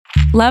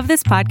Love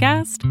this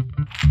podcast?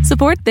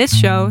 Support this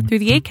show through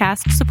the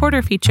Acast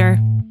supporter feature.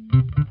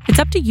 It's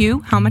up to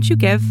you how much you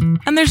give,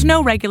 and there's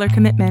no regular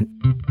commitment.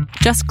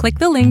 Just click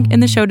the link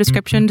in the show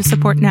description to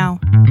support now.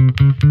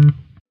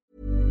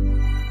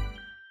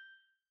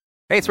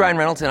 Hey, it's Ryan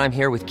Reynolds, and I'm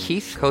here with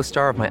Keith,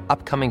 co-star of my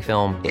upcoming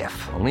film,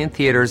 If, only in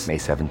theaters May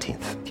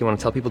 17th. Do you want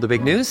to tell people the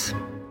big news?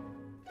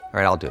 All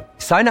right, I'll do it.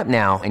 Sign up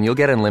now and you'll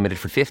get unlimited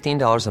for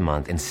 $15 a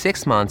month and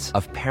 6 months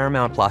of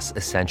Paramount Plus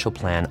Essential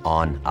Plan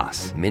on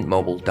us.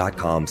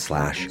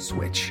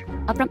 MintMobile.com/switch.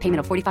 Upfront payment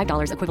of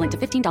 $45 equivalent to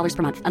 $15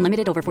 per month.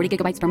 Unlimited over 40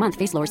 gigabytes per month.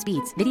 Face lower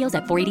speeds. Videos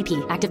at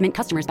 480p. Active Mint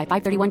customers by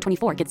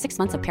 531.24 get 6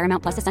 months of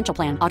Paramount Plus Essential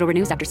Plan. Auto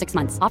renews after 6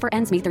 months. Offer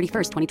ends May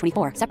 31st,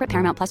 2024. Separate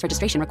Paramount Plus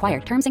registration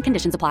required. Terms and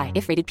conditions apply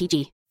if rated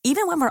PG.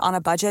 Even when we're on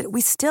a budget, we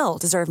still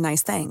deserve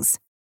nice things.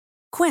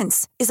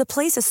 Quince is a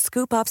place to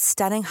scoop up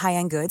stunning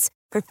high-end goods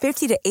for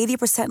 50 to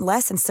 80%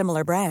 less than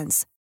similar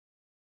brands.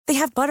 They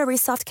have buttery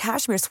soft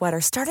cashmere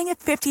sweaters starting at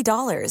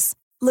 $50,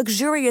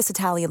 luxurious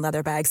Italian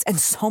leather bags, and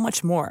so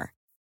much more.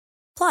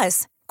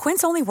 Plus,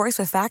 Quince only works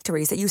with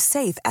factories that use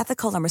safe,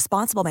 ethical, and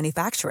responsible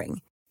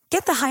manufacturing.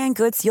 Get the high-end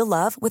goods you'll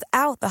love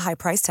without the high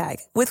price tag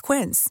with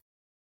Quince.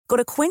 Go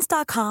to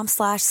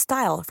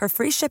quince.com/style for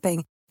free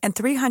shipping and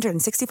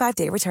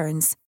 365-day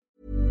returns.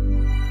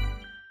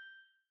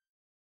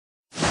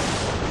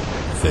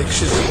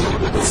 Fiction,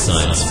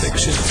 science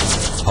fiction,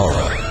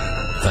 horror,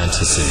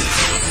 fantasy,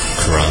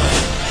 crime,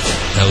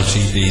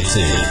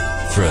 LGBT,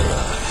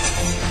 thriller.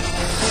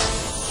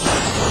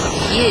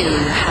 You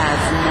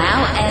have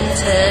now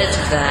entered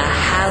the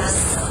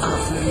House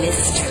of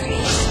Mystery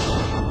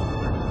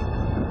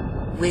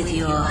with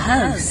your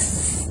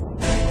hosts,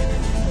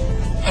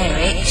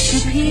 Eric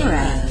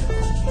Shapiro,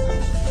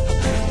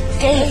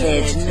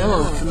 David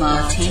North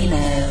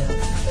Martino,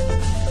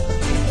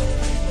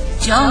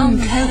 John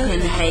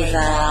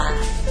Copenhaver,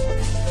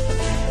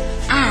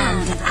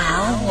 and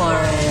Al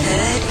Warren.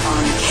 Heard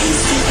on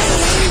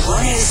KCAA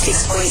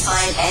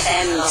 106.5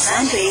 FM Los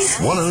Angeles,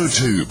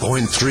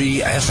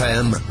 102.3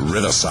 FM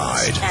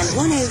Riverside, and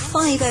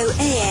 105.0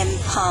 AM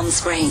Palm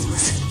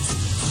Springs.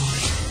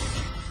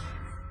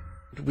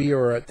 We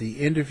are at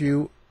the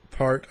interview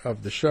part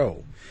of the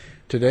show.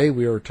 Today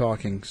we are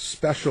talking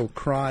special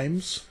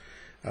crimes,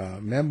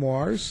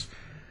 memoirs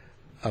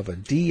of a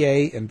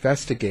DA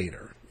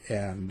investigator.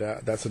 And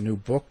that's a new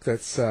book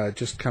that's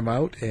just come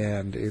out,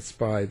 and it's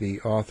by the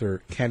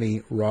author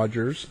Kenny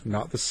Rogers,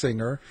 not the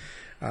singer.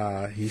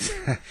 He's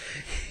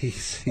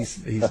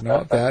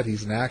not that.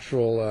 He's an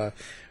actual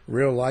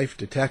real life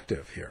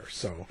detective here.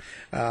 So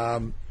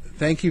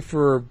thank you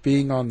for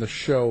being on the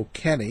show,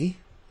 Kenny.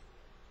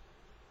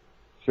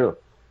 Sure.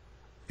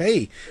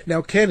 Hey,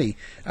 now Kenny,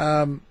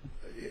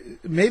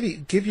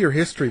 maybe give your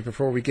history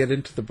before we get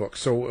into the book.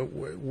 So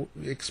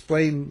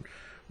explain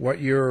what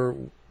your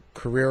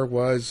career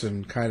was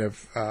and kind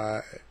of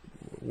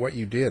what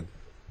you did.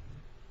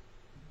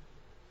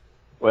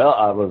 Well,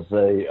 I was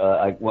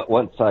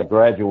once I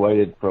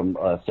graduated from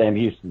Sam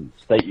Houston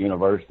State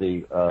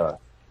University, I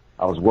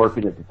was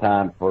working at the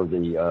time for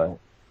the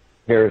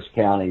Harris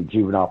County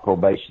Juvenile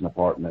Probation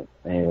Department,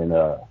 and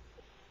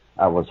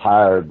I was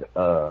hired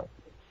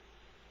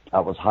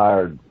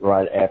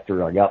right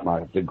after I got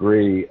my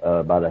degree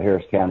by the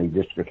Harris County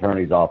District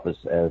Attorney's Office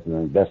as an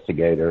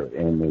investigator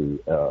in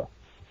the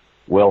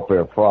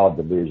Welfare Fraud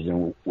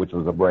Division, which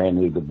was a brand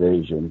new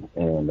division,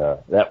 and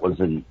that was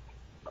in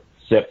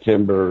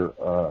September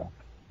of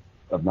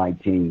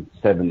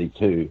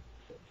 1972.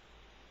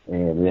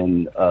 And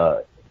then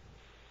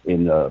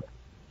in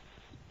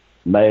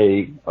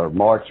May, I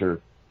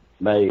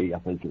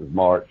think it was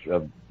March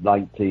of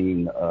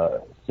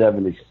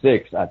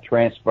 1976, I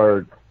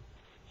transferred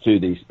to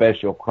the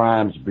Special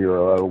Crimes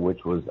Bureau,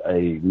 which was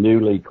a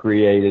newly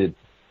created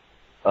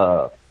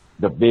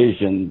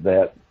division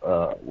that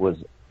was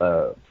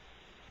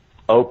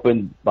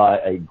opened by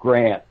a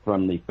grant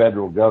from the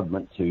federal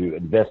government to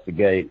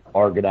investigate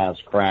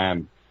organized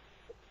crime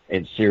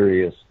and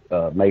serious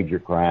major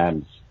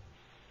crimes.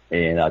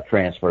 And I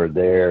transferred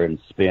there and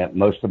spent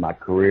most of my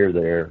career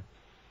there.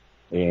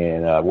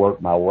 And I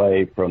worked my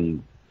way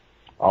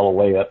all the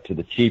way up to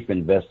the chief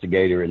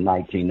investigator in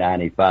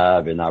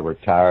 1995, and I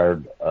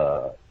retired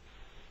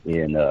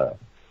in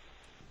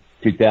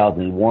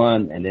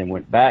 2001, and then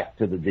went back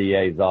to the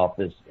DA's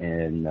office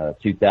in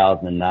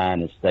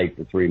 2009 and stayed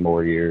for 3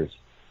 more years.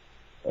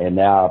 And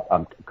now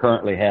I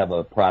currently have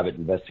a private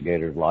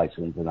investigator's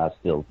license, and I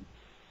still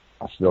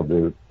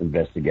do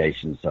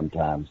investigations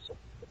sometimes.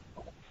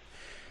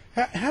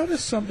 How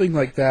does something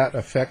like that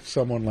affect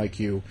someone like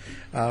you?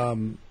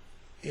 In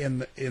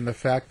the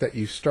fact that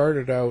you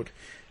started out,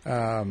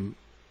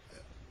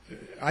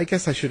 I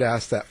guess I should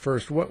ask that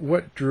first.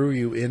 What drew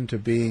you into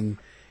being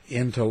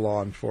into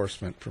law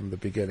enforcement from the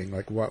beginning?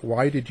 Like,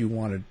 why did you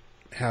want to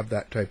have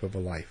that type of a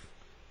life?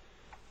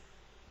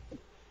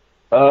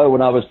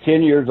 When I was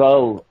 10 years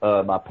old,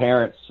 my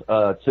parents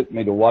took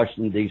me to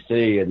Washington,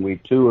 D.C., and we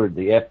toured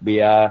the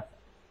FBI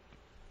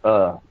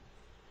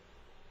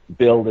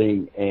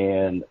building,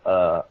 and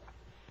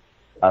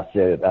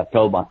I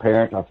told my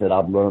parents, I said, I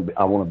want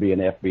to be an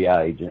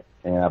FBI agent.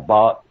 And I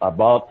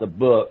bought the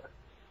book,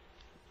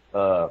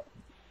 the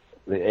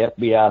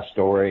FBI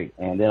story,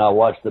 and then I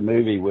watched the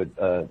movie with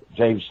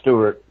James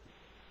Stewart,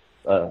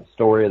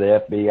 story of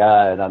the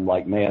FBI, and I'm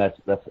like, man,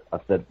 that's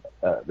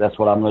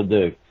what I'm going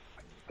to do.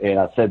 And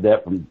I said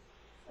that from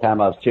the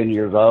time I was 10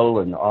 years old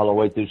and all the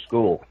way through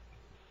school.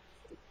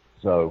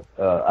 So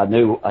I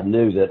knew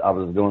that I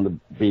was going to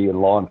be in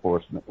law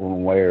enforcement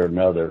one way or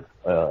another.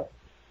 I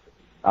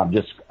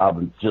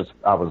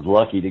was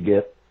lucky to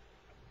get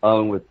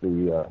on with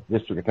the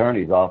district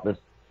attorney's office.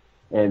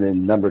 And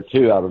then number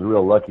two, I was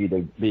real lucky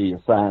to be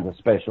assigned to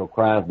special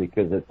crimes,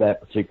 because at that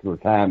particular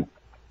time,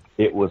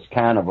 it was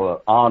kind of an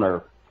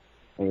honor.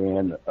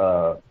 And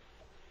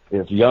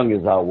as young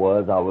as I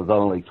was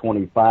only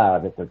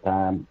 25 at the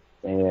time.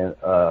 And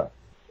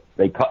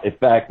they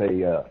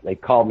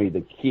called me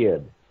the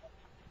kid.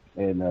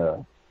 And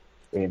the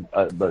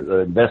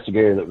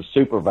investigator that was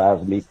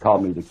supervising me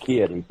called me the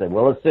kid. He said,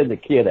 well, let's send the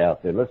kid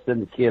out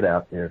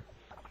there.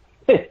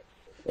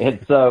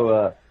 And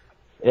so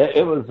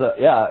it was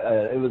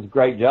a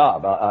great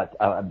job.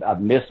 I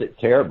miss it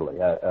terribly.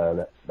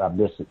 I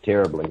miss it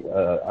terribly.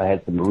 I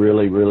had some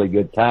really, really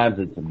good times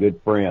and some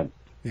good friends.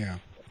 Yeah.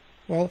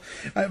 Well,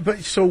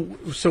 but so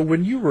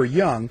when you were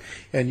young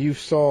and you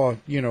saw,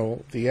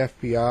 the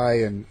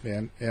FBI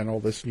and all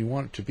this, and you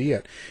wanted to be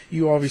it,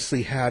 you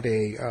obviously had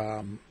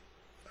a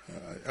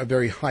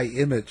very high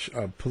image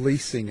of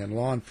policing and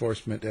law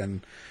enforcement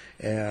and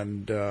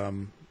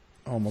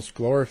almost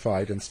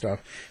glorified and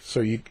stuff.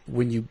 So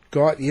when you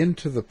got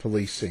into the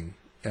policing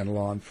and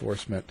law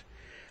enforcement,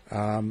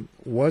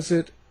 was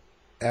it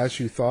as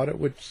you thought it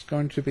was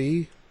going to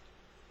be?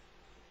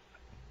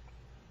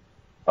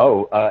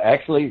 Oh,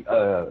 actually,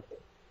 I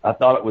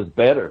thought it was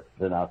better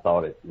than I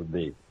thought it would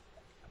be.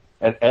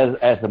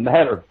 As a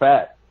matter of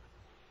fact,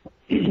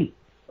 I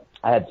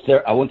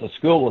went to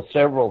school with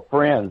several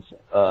friends.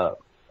 I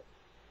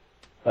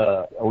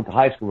went to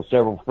high school with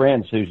several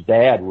friends whose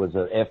dad was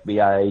an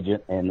FBI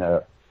agent,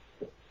 and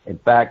in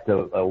fact,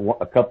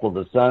 a couple of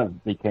the sons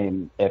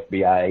became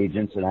FBI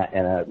agents.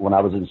 And when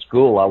I was in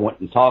school, I went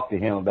and talked to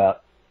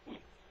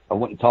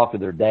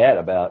their dad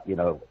about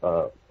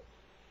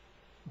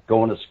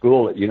going to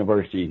school at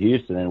University of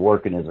Houston and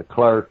working as a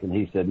clerk, and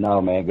he said,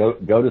 "No, man,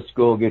 go to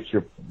school, get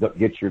your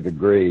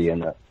degree."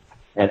 And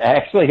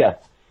actually,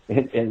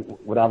 and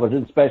when I was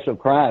in special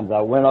crimes,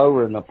 I went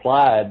over and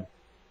applied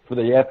for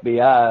the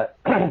FBI,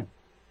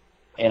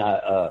 and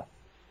I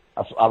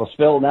was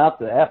filling out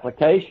the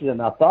application,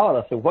 and I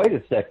said, "Wait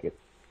a second,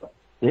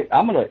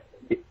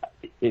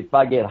 if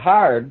I get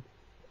hired,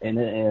 and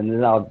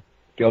then I'll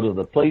go to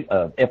the police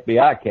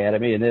FBI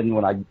academy, and then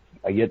when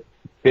I get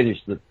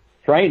finished the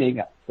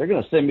training, they're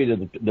going to send me to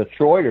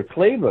Detroit or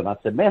Cleveland." I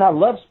said, "Man, I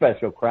love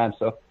special crimes."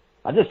 So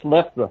I just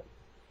left the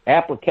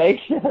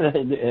application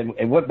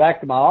and went back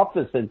to my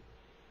office, and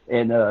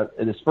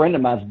this friend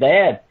of mine's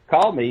dad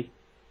called me,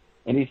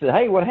 and he said,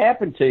 "Hey, what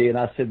happened to you?" And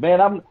I said,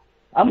 "Man,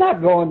 I'm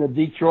not going to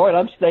Detroit.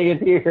 I'm staying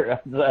here."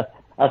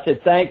 I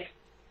said, "Thanks,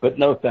 but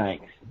no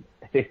thanks."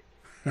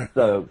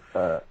 So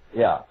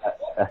yeah,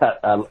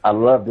 I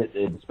loved it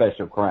in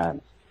special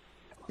crimes.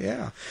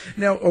 Yeah.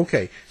 Now,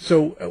 okay.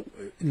 So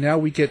now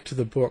we get to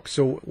the book.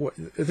 So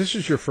this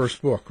is your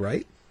first book,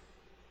 right?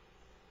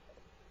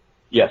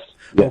 Yes.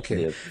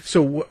 Okay.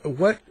 So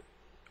what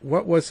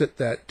was it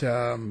that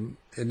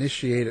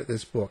initiated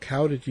this book?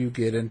 How did you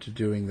get into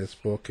doing this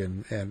book,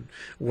 and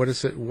what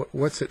is it?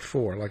 What's it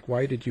for? Like,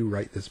 why did you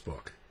write this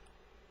book?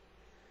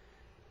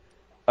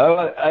 Oh,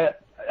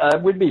 I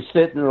would be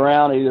sitting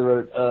around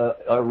either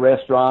a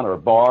restaurant or a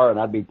bar, and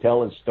I'd be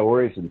telling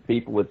stories, and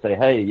people would say,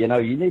 "Hey, you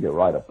need to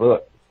write a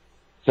book."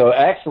 So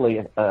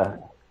actually,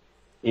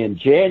 in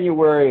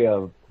January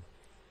of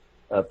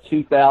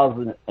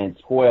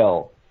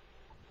 2012,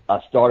 I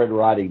started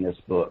writing this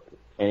book,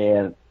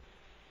 and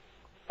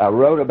I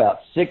wrote about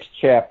 6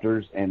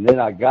 chapters, and then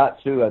I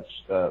got to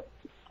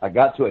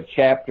a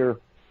chapter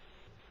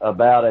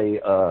about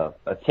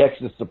a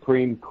Texas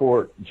Supreme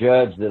Court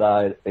judge that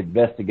I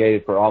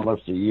investigated for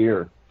almost a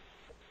year,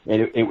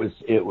 and it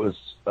was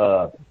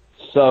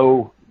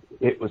so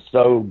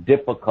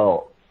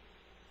difficult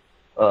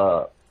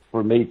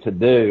for me to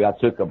do. I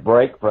took a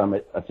break from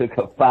it. I took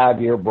a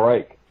 5-year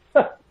break,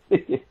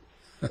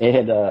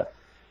 and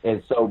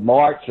so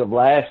March of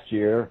last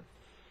year,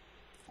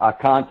 I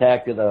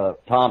contacted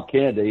Tom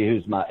Kennedy,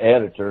 who's my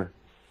editor,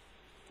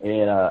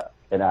 and I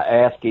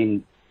asked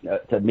him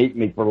to meet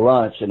me for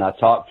lunch, and I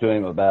talked to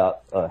him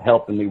about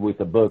helping me with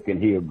the book,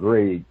 and he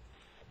agreed.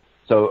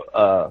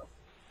 So,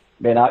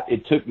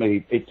 it took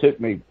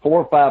me 4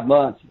 or 5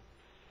 months,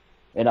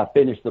 and I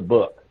finished the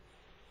book.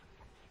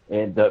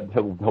 And the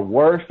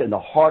worst and the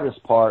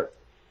hardest part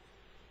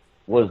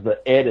was the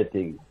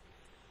editing.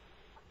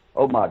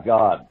 Oh my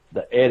God,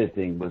 the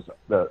editing was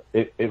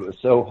it was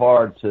so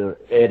hard to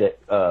edit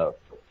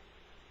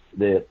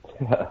that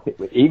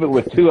even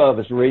with 2 of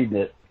us reading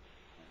it,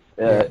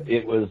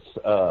 it was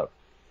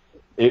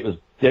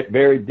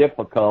very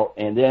difficult.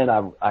 And then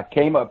I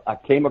came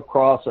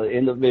across an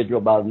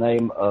individual by the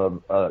name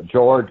of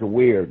George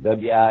Weir,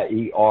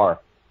 W-I-E-R.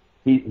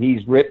 He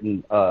has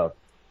written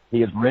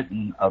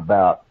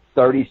about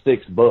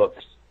 36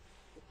 books,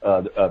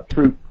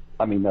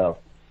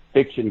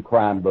 fiction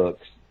crime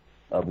books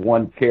of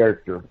one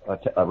character,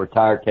 a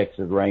retired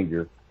Texas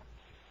Ranger,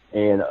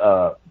 and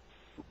I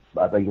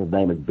think his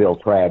name is Bill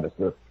Travis.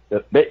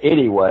 But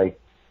anyway,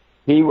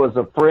 he was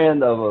a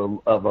friend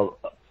of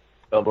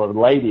a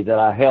lady that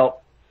I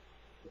helped.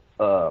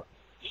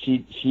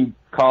 She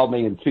called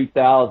me in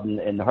 2000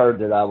 and heard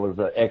that I was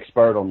an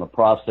expert on the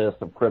process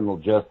of criminal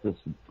justice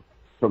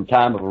from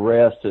time of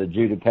arrest to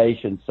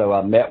adjudication. So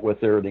I met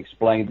with her and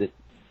explained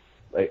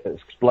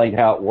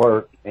how it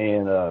worked.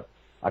 And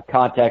I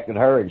contacted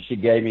her, and she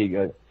gave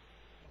me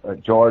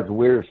George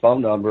Weir's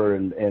phone number,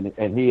 and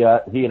he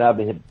and I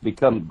have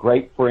become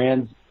great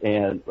friends,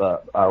 and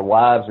our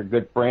wives are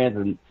good friends,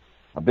 and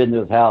I've been to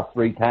his house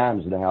 3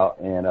 times now.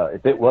 And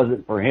if it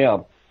wasn't for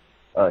him,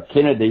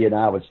 Kennedy and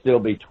I would still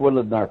be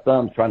twiddling our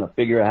thumbs trying to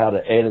figure out how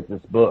to edit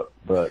this book.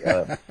 But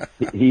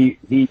he's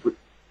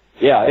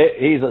an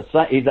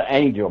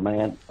angel,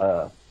 man.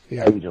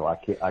 Angel. I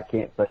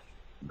can't say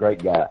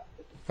great guy.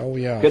 Oh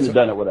yeah, couldn't have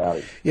done it without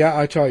him. Yeah,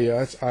 I tell you,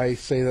 I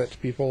say that to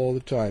people all the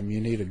time. You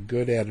need a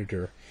good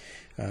editor.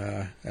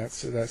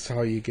 That's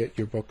how you get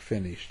your book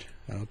finished.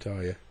 I'll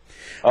tell you.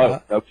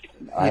 Okay.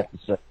 I have to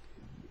say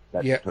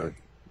that's true.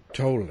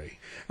 Totally.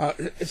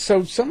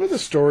 So some of the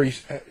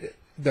stories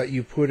that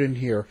you put in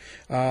here,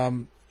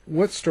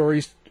 what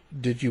stories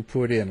did you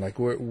put in? Like,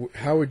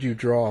 how would you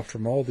draw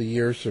from all the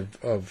years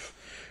of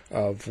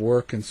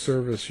work and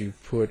service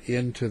you've put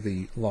into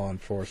the law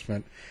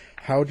enforcement?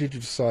 How did you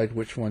decide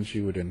which ones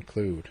you would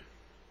include?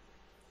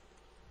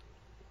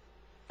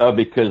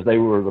 Because they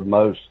were the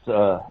most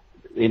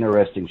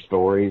interesting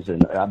stories,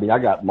 and I mean, I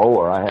got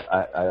more. I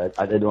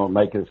didn't want to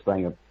make this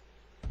thing,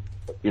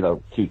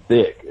 too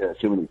thick,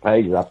 too many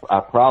pages. I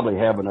probably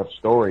have enough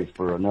stories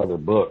for another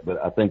book,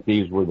 but I think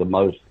these were the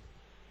most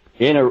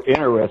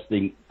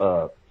interesting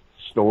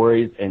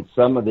stories, and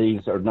some of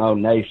these are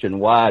known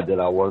nationwide that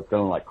I worked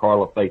on, like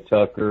Carla Faye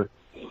Tucker,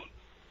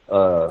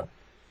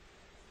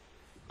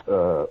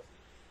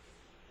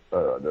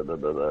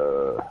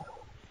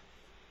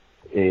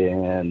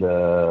 and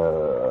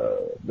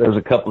there's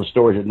a couple of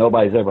stories that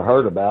nobody's ever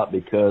heard about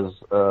because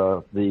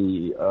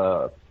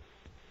the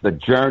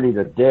journey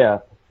to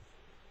death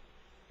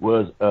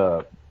was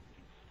a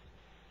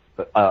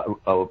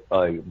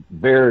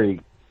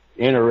very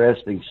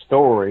interesting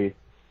story,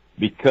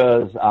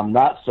 because I'm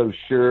not so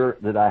sure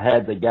that I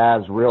had the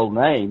guy's real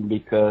name,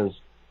 because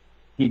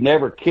he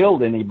never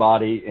killed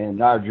anybody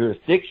in our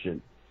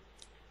jurisdiction,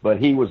 but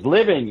he was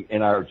living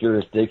in our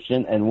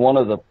jurisdiction. And one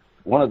of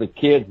the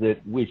kids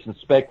that we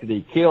suspected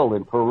he killed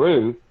in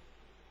Peru,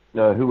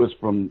 who was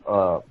from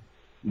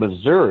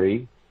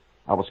Missouri,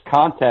 I was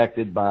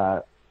contacted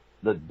by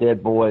the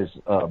dead boy's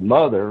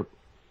mother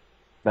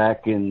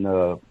back in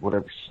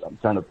whatever, I'm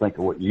trying to think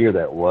of what year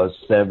that was,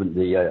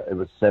 it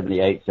was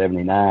 78,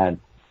 79.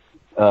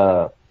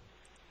 And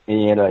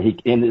he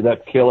ended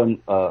up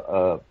killing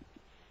a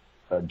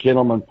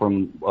gentleman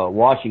from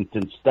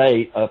Washington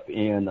State up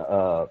in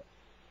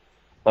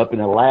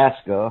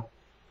Alaska,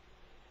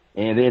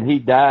 and then he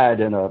died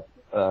in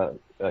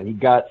he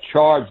got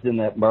charged in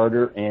that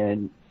murder,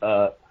 and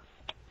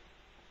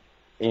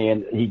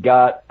he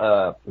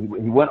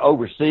went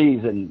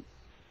overseas and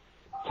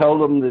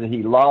told them that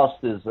he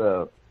lost his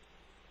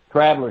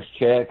traveler's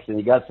checks, and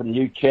he got some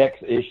new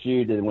checks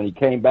issued, and when he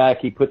came back,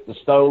 he put the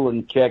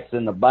stolen checks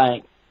in the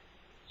bank,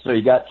 so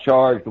he got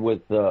charged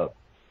with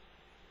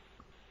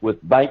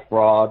bank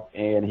fraud,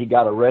 and he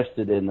got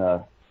arrested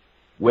in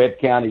Webb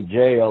County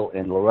Jail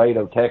in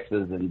Laredo,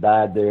 Texas, and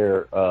died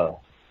there,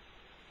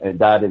 and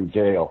died in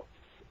jail.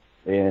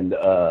 And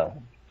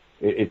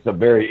it's a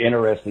very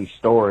interesting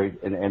story,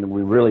 and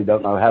we really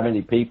don't know how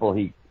many people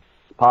he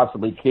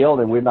possibly killed,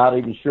 and we're not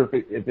even sure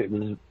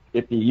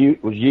if he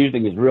was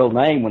using his real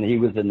name when he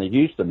was in the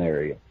Houston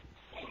area.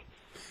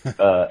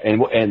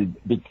 And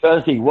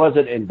because he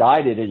wasn't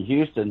indicted in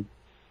Houston,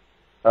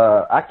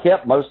 I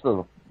kept most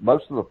of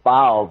the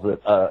files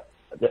that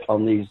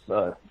on these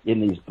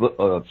in these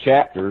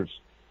chapters.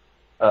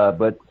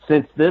 But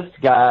since this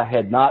guy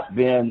had not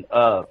been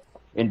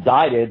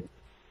indicted,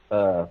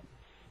 I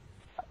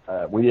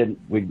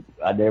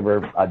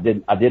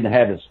didn't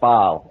have his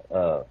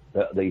file.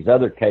 These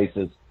other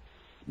cases,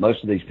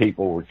 most of these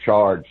people were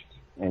charged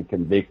and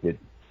convicted,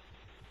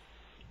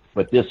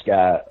 but this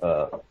guy,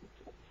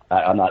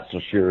 I'm not so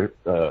sure.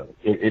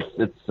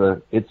 It's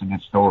a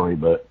good story,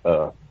 but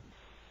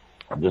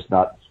I'm just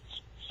not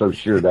so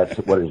sure that's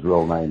what his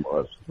real name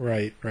was.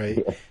 Right.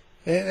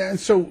 And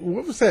so,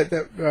 what was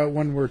that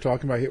one we're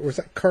talking about here? Was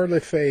that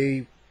Carla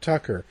Faye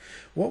Tucker?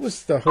 What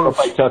was the whole?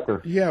 Carla Faye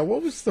Tucker. Yeah.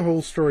 What was the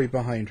whole story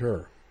behind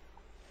her?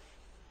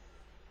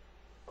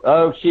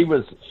 Oh, she'd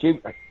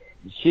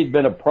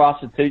been a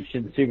prostitute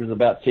since she was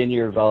about 10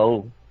 years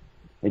old,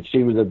 and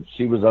she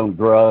was on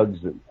drugs.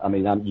 I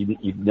mean,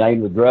 you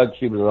name the drug,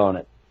 she was on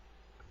it.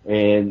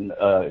 and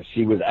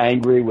she was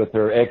angry with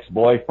her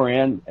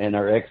ex-boyfriend, and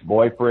her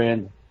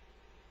ex-boyfriend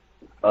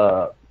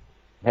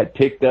had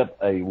picked up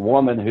a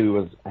woman who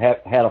was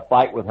had a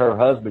fight with her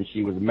husband.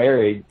 She was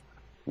married,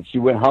 and she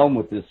went home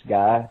with this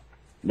guy.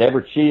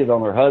 Never cheated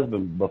on her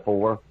husband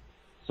before.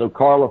 So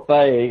Carla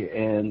Faye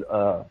and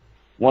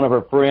one of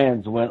her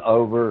friends went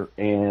over,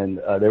 and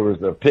there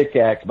was a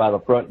pickaxe by the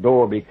front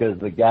door because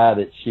the guy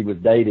that she was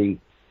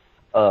dating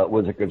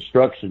was a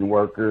construction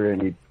worker,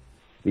 and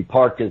he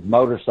parked his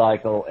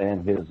motorcycle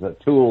and his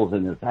tools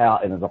in his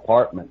house, in his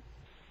apartment.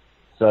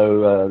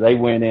 So they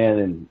went in,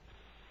 and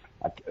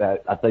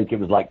I think it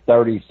was like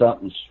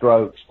 30-something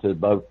strokes to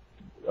both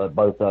of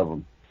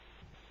them,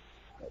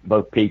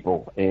 both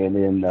people. And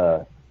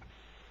then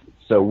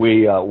so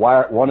we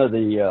wired one of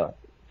the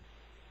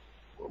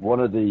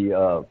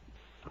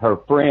her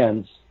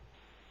friends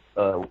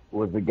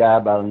was a guy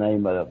by the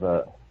name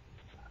of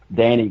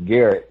Danny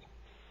Garrett,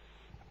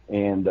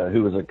 and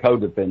who was a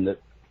co-defendant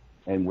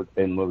and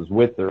was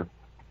with her.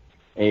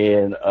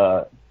 And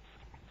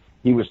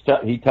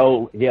he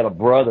told he had a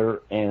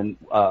brother, and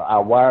I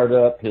wired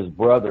up his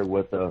brother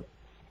with a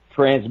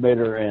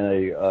transmitter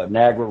and a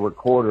Niagara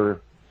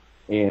recorder,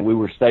 and we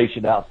were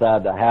stationed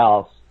outside the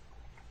house.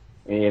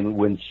 And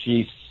when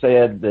she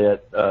said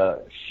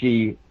that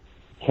she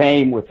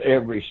came with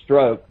every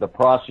stroke, the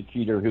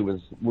prosecutor who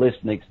was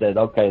listening said,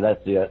 "Okay,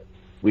 that's it.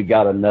 We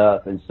got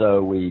enough." And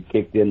so we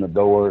kicked in the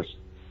doors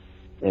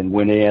and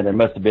went in. There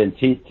must have been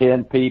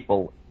 10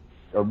 people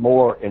or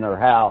more in her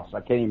house. I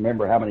can't even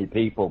remember how many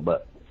people,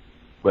 but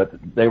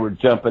they were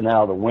jumping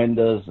out of the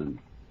windows,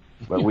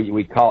 but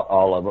we caught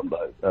all of them.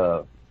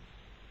 But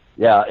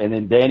yeah, and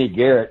then Danny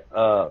Garrett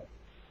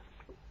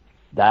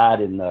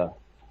died in the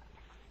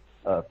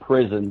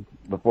prison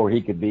before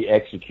he could be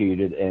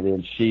executed, and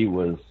then she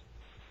was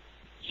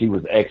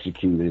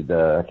executed.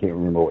 I can't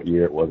remember what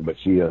year it was, but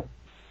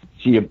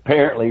she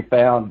apparently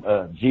found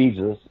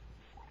Jesus,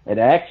 and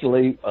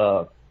actually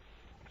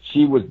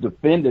she was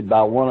defended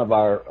by one of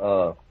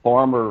our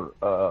former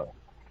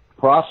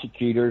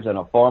prosecutors and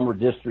a former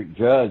district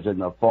judge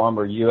and a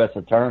former U.S.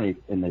 attorney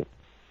in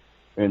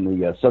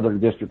the Southern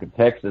District of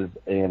Texas,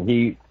 and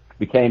he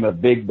became a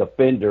big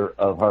defender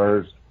of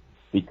hers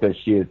because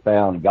she had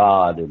found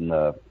God in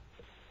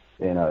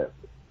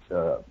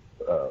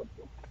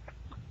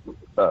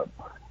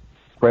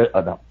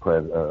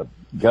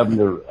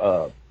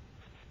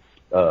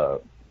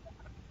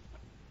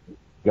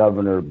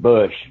Governor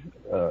Bush,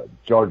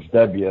 George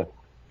W.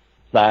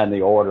 signed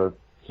the order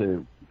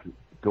to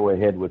go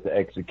ahead with the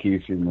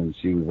execution, and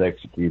she was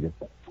executed.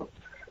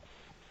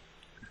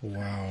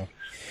 Wow.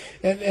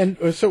 And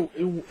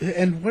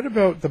what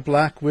about the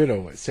Black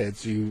Widow? It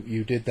says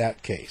you did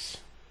that case.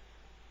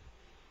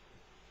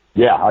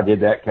 Yeah, I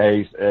did that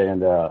case,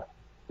 and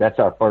that's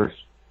our first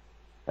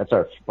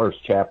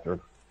chapter.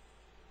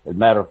 As a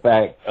matter of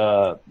fact,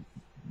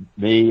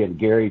 me and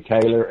Gary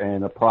Taylor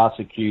and a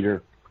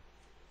prosecutor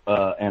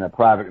and a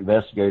private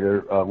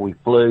investigator, we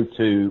flew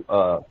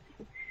to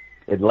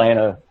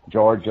Atlanta,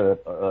 Georgia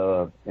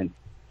in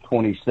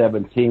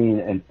 2017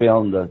 and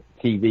filmed a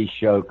TV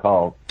show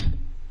called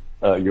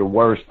Your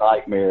Worst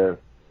Nightmare,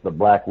 the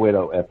Black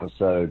Widow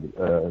episode.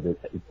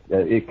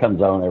 It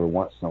comes on every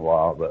once in a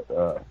while,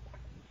 but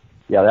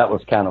yeah, that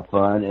was kind of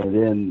fun. And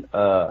then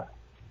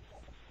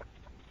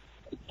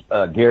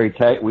Gary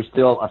Tate, I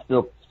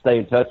still stay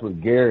in touch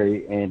with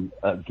Gary, and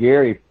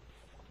Gary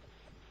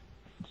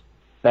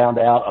found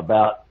out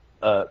about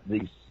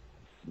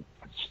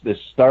this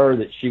stir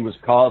that she was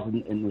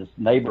causing in this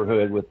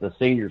neighborhood with the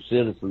senior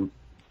citizens.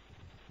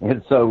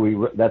 And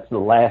so that's the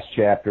last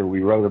chapter.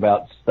 We wrote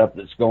about stuff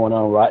that's going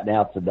on right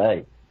now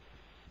today.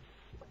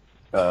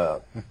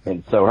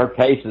 And so her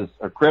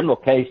criminal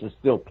case is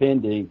still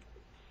pending.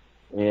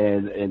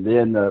 And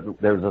then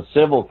there's a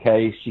civil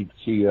case. She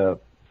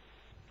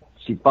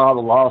filed a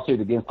lawsuit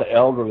against the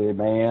elderly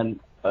man,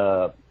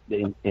 and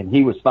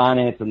he was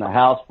financing the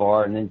house for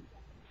her, and then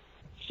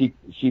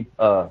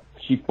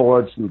she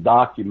forged some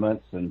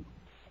documents and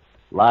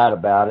lied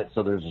about it.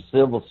 So there's a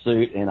civil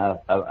suit, and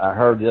I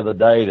heard the other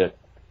day that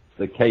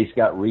the case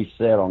got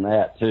reset on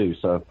that too.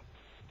 So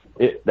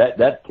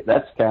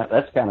that's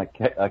kind of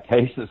a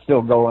case that's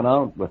still going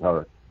on with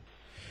her.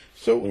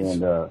 So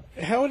and,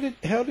 how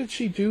did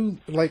she do,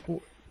 like,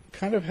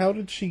 kind of how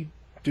did she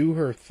do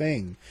her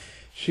thing?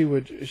 She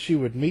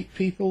would meet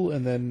people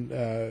and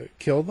then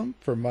kill them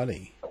for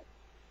money.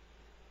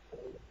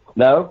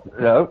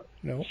 No.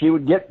 She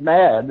would get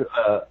mad.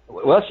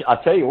 Well,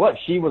 I'll tell you what.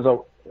 She was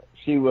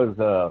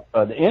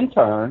an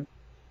intern,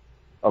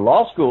 a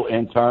law school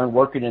intern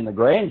working in the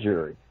grand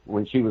jury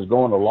when she was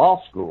going to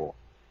law school,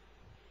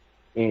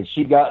 and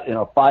she got in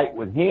a fight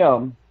with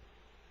him.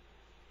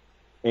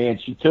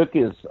 And she took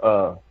his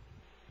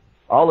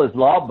all his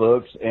law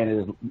books and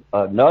his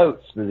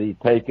notes that he'd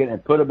taken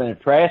and put them in a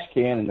trash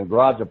can in the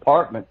garage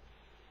apartment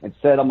and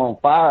set them on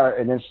fire,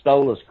 and then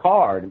stole his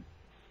car, and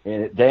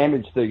it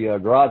damaged the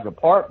garage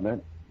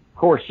apartment. Of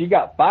course, she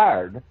got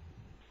fired.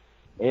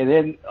 And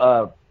then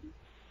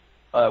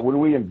when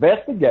we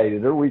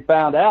investigated her, we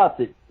found out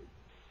that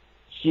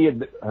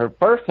her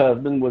first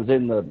husband was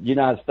in the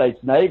United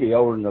States Navy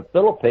over in the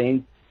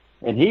Philippines,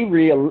 and he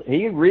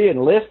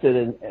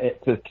re-enlisted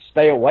to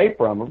stay away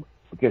from him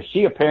because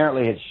she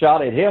apparently had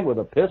shot at him with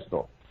a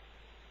pistol.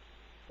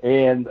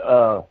 And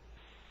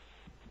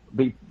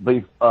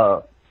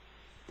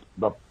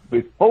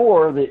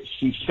before that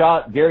she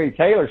shot Gary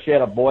Taylor, she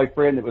had a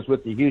boyfriend that was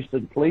with the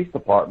Houston Police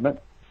Department,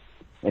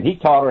 and he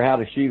taught her how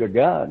to shoot a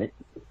gun.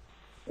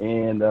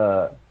 And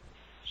what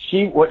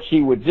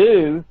she would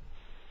do,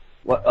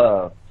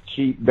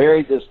 she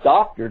married this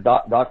doctor,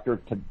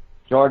 Dr.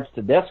 George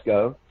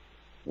Tedesco,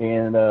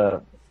 and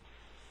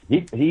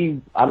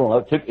he I don't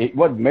know, he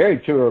wasn't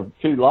married to her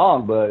too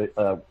long,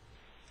 but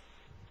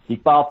he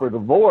filed for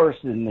divorce,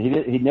 and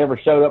he never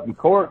showed up in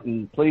court,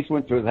 and police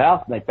went to his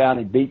house, and they found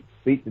him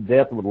beat to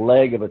death with a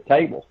leg of a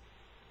table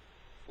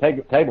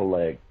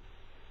leg.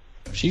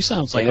 She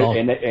sounds like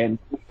and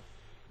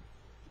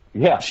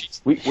yeah,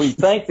 we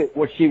think that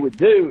what she would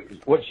do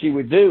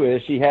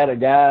is she had a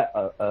guy,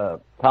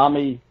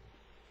 Tommy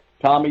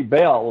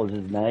Bell was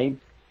his name,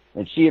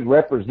 and she had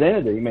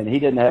represented him, and he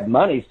didn't have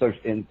money, so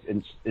in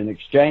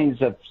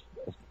exchange of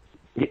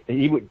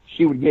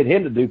she would get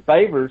him to do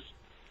favors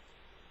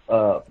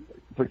to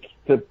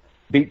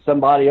beat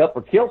somebody up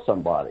or kill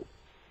somebody.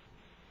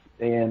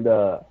 And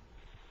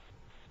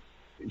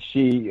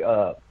she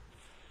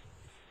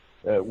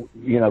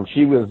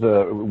she was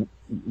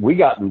we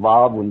got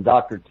involved when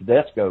Dr.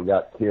 Tedesco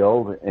got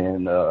killed,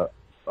 and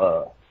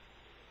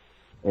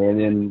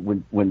then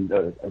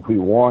when we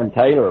warned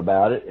Taylor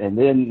about it, and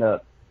then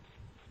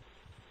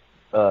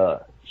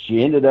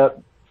she ended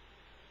up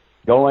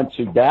going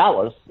to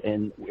Dallas,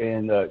 and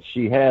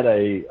she had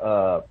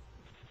a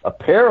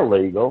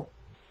paralegal,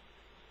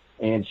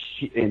 and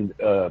she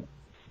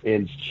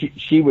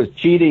was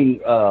cheating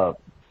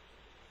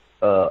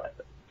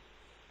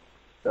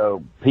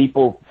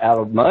people out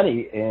of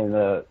money,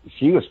 and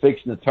she was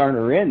fixing to turn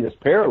her in, this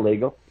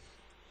paralegal.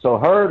 So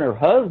her and her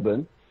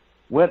husband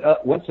went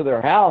to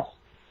their house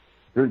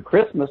during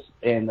Christmas,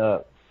 and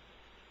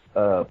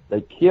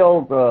they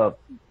killed her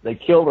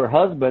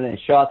husband and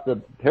shot the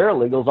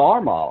paralegal's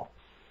arm off.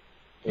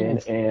 And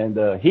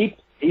he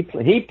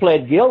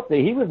pled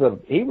guilty. He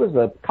was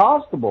a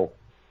constable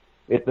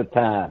at the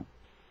time,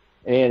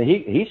 and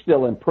he's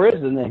still in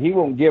prison, and he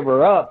won't give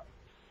her up.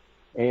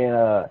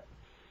 And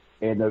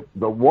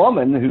the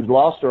woman who's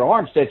lost her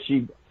arm said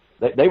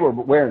they were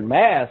wearing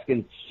masks,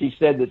 and she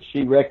said that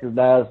she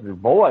recognized her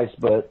voice,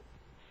 but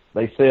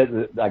they said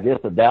that I guess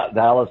the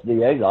Dallas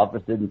DA's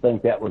office didn't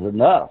think that was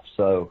enough.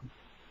 So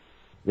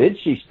then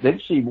she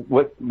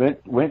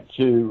went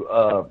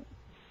to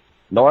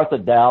north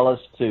of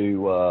Dallas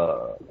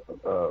to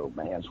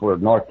it's where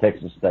North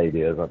Texas State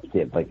is. I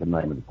can't think of the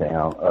name of the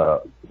town.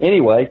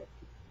 Anyway.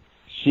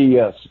 She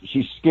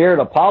scared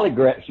a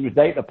polygraph. She was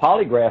dating a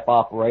polygraph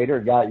operator,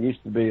 a guy that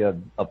used to be a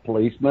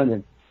policeman,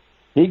 and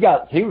he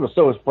was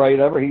so afraid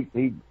of her,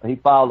 he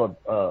filed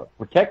a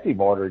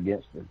protective order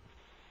against her,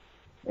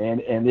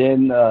 and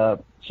then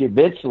she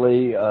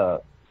eventually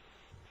got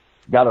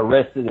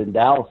arrested in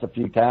Dallas a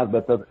few times.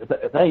 But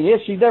the thing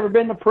is, she's never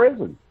been to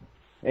prison,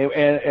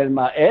 and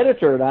my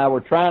editor and I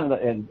were trying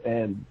to,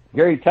 and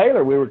Gary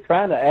Taylor, we were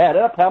trying to add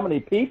up how many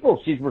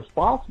people she's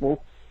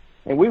responsible.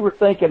 And we were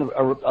thinking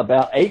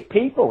about 8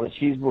 people that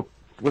she's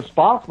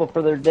responsible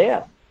for their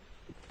death.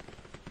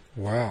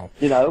 Wow.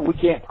 We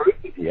can't prove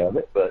any of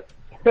it, but,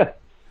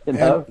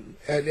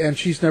 And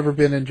she's never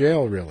been in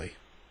jail, really.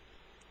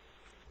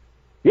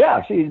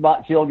 Yeah,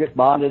 she'll get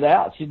bonded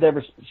out. She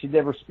never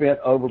spent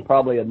over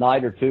probably a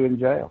night or 2 in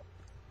jail.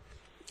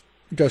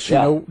 Does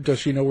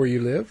she know where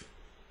you live?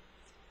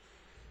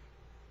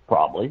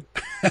 Probably.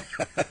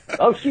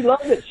 Oh, she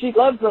loves it. She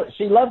loves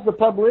the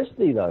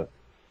publicity, though.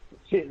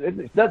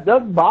 That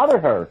doesn't bother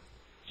her.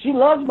 She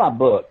loves my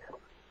book.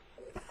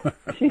 I'm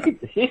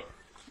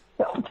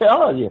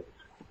telling you.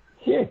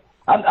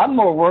 I'm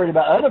more worried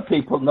about other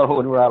people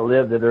knowing where I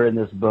live that are in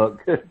this book.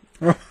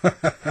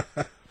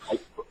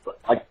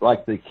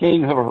 like the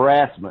king of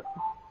harassment.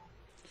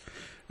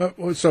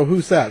 So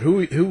who's that?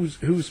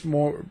 Who's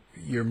more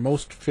your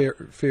most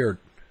feared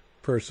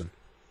person?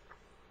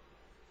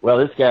 Well,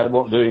 this guy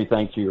won't do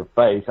anything to your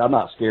face. I'm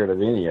not scared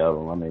of any of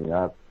them. I mean,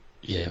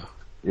 yeah.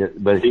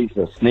 But he's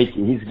a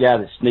guy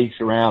that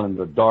sneaks around in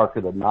the dark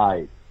of the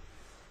night.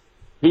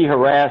 He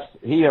harassed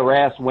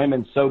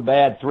women so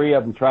bad, 3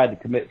 of them tried to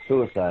commit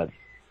suicide.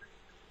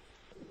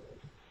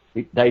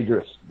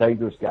 Dangerous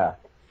guy.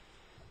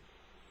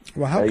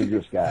 Well, how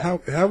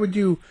would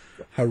you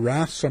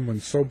harass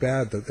someone so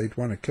bad that they'd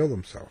want to kill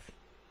themselves?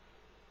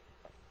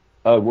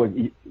 Oh, well,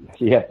 you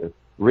have to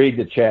read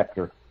the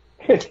chapter.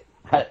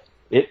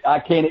 I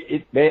can't.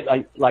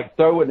 Like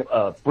throwing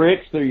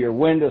bricks through your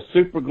window,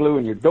 super glue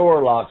in your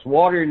door locks,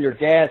 water in your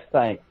gas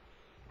tank,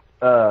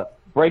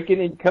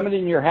 coming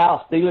in your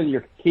house, stealing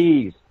your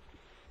keys,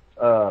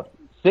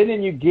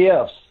 sending you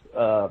gifts,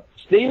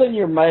 stealing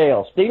your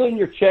mail, stealing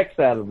your checks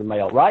out of the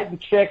mail, writing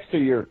checks to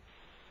your.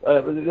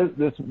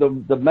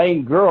 The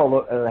main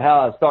girl.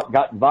 How I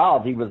got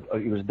involved. He was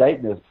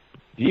dating this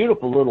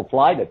beautiful little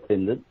flight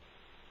attendant,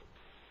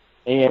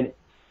 and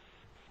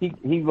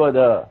he would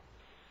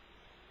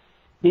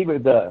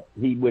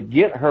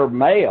get her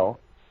mail,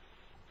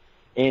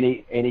 and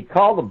he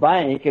called the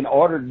bank and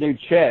ordered new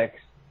checks,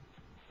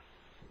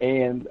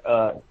 and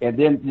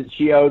then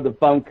she owed the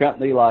phone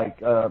company like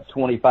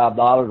 $25.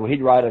 Well,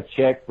 he'd write a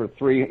check for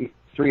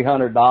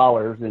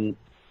 $300, and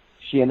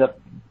she ended up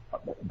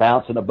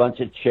bouncing a bunch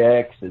of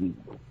checks and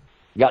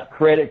got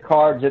credit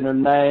cards in her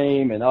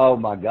name, and oh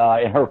my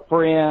God, and her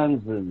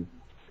friends, and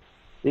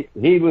you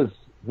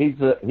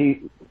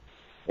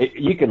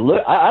can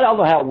look. I don't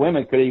know how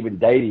women could even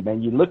date him.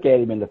 And you look at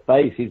him in the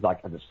face, he's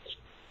got this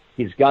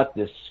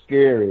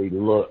scary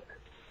look.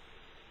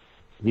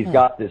 And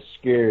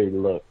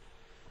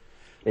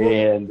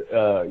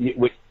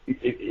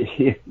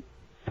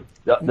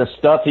the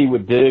stuff he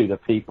would do to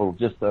people,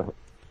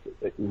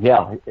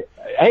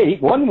 Hey,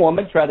 one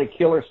woman tried to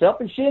kill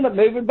herself, and she ended up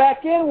moving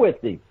back in with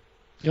him.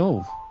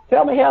 Oh,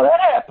 tell me how that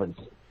happens.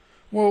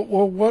 Well,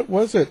 what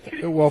was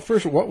it? Well,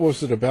 first, what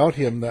was it about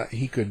him that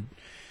he could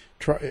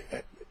try,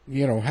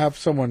 have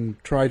someone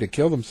try to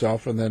kill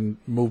themselves and then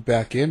move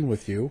back in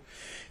with you?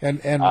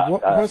 And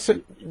what was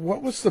it?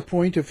 What was the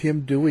point of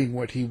him doing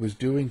what he was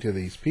doing to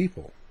these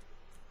people?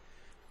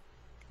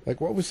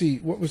 Like, what was he?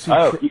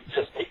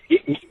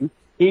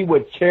 He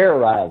would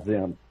terrorize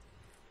them.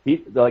 He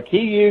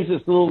used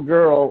this little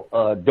girl,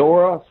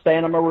 Dora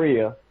Santa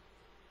Maria,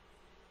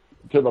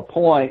 to the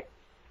point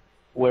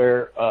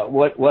where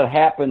what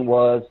happened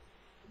was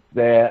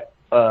that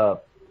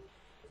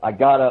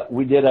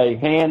we did a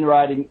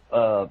handwriting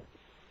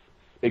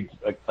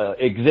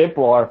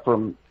exemplar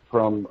from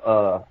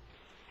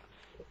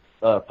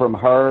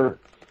her,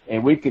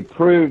 and we could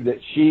prove that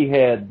she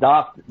had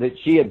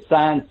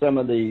signed some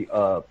of the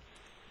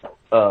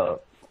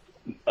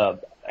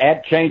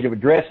change of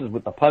addresses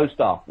with the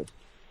post office.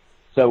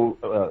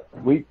 So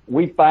we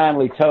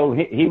finally told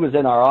he was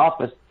in our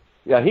office.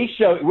 Yeah, he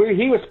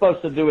was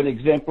supposed to do an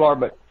exemplar,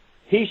 but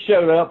he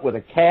showed up with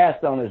a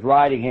cast on his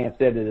writing hand,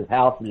 said that his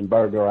house had been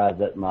burglarized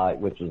that night,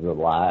 which was a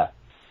lie.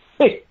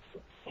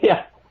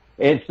 Yeah,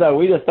 and so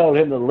we just told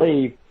him to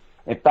leave.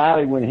 And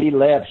finally, when he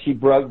left, she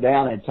broke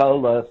down and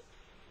told us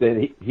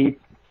that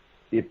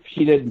if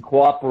she didn't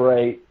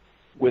cooperate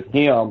with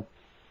him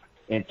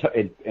and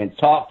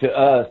talk to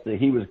us, that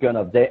he was going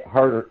to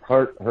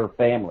hurt her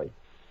family.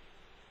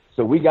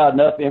 So we got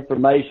enough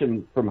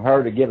information from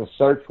her to get a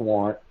search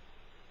warrant,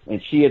 and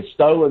she had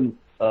stolen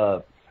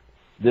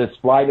this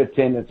flight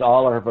attendant's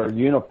all of her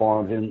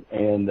uniforms,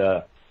 and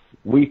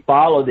we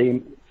followed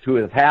him to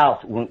his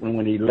house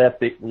when he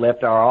left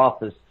our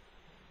office,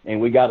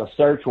 and we got a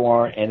search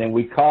warrant, and then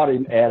we caught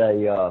him at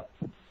a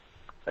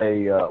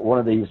one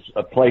of these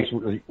place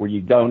where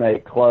you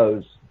donate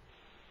clothes,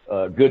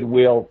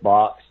 Goodwill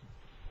box.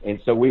 And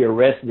so we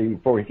arrested him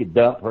before he could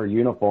dump her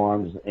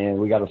uniforms, and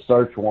we got a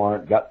search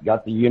warrant,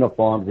 got the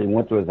uniforms, and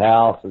went to his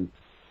house, and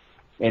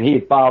he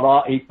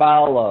filed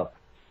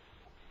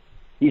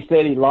he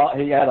said his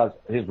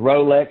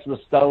Rolex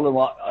was stolen.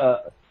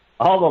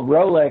 All the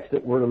Rolex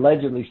that were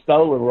allegedly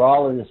stolen were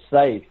all in his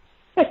safe.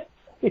 The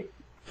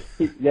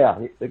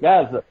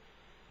guy's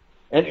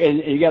and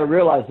you got to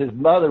realize his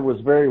mother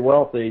was very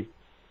wealthy,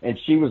 and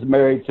she was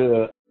married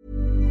to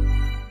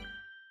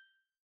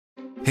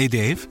Hey,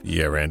 Dave.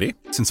 Yeah, Randy.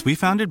 Since we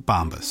founded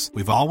Bombas,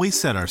 we've always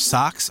said our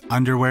socks,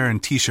 underwear,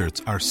 and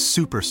T-shirts are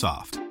super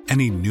soft.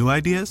 Any new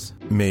ideas?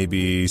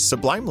 Maybe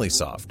sublimely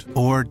soft.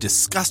 Or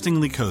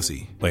disgustingly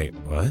cozy. Wait,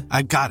 what?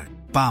 I got it.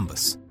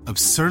 Bombas.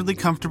 Absurdly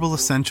comfortable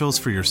essentials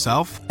for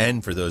yourself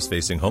and for those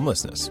facing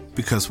homelessness.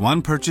 Because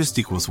one purchased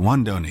equals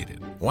one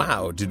donated.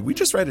 Wow, did we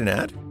just write an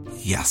ad?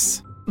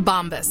 Yes.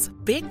 Bombas.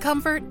 Big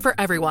comfort for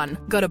everyone.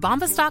 Go to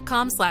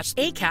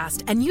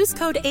bombas.com/ACAST and use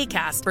code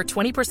ACAST for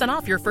 20%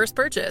 off your first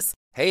purchase.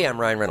 Hey, I'm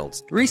Ryan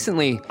Reynolds.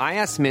 Recently, I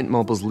asked Mint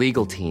Mobile's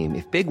legal team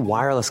if big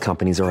wireless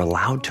companies are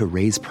allowed to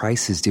raise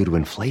prices due to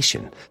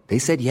inflation. They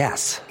said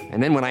yes.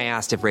 And then when I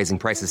asked if raising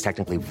prices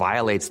technically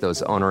violates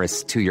those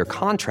onerous 2-year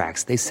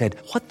contracts, they said,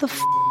 "What the f***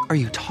 are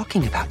you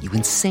talking about, you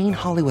insane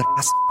Hollywood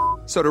ass?"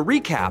 So to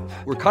recap,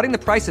 we're cutting the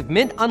price of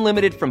Mint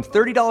Unlimited from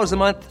 $30 a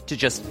month to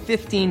just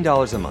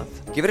 $15 a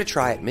month. Give it a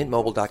try at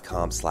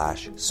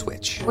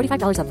mintmobile.com/switch.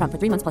 $45 up front for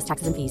 3 months plus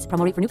taxes and fees.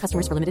 Promo rate for new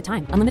customers for limited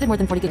time. Unlimited more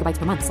than 40 gigabytes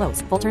per month.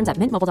 Slows full terms at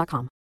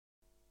mintmobile.com.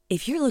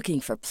 If you're looking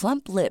for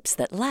plump lips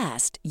that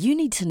last, you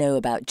need to know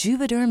about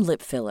Juvederm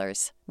lip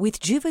fillers.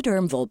 With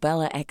Juvederm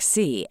Volbella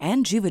XC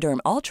and Juvederm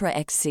Ultra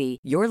XC,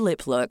 your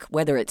lip look,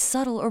 whether it's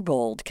subtle or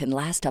bold, can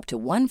last up to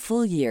 1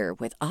 full year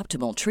with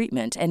optimal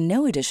treatment and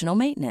no additional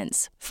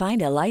maintenance.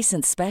 Find a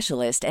licensed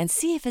specialist and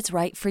see if it's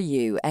right for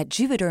you at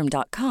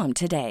Juvederm.com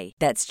today.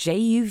 That's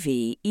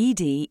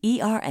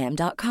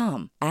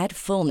JUVEDERM.com. Add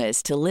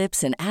fullness to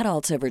lips in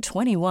adults over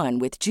 21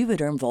 with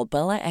Juvederm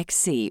Volbella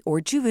XC or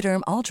Juvederm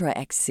Ultra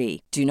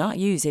XC. Do not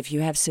use if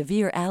you have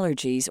severe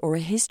allergies or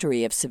a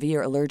history of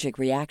severe allergic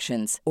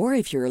reactions, or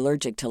if you're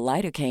allergic to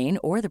lidocaine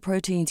or the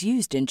proteins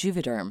used in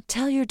Juvederm.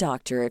 Tell your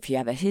doctor if you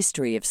have a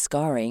history of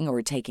scarring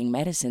or taking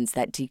medicines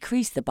that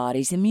decrease the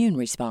body's immune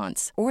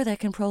response or that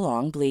can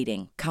prolong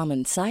bleeding.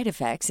 Common side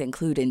effects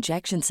include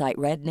injection site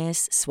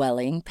redness,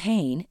 swelling,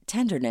 pain,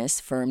 tenderness,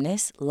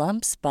 firmness,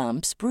 lumps,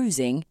 bumps,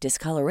 bruising,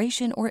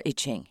 discoloration, or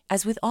itching.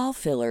 As with all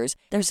fillers,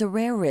 there's a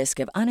rare risk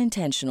of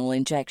unintentional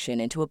injection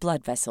into a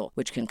blood vessel,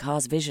 which can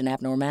cause vision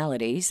abnormalities,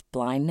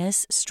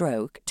 blindness,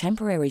 stroke,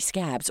 temporary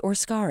scabs, or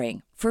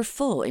scarring. For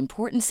full,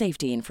 important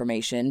safety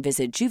information,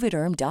 visit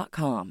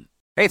Juvederm.com.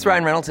 Hey, it's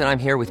Ryan Reynolds, and I'm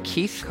here with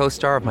Keith,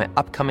 co-star of my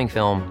upcoming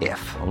film,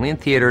 If, only in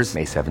theaters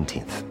May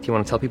 17th. Do you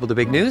want to tell people the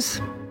big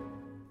news?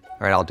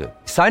 All right, I'll do it.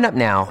 Sign up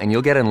now and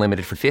you'll get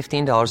unlimited for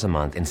 $15 a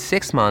month and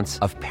 6 months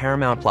of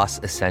Paramount Plus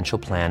Essential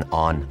Plan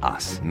on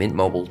us.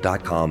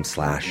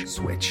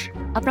 MintMobile.com/switch.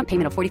 Upfront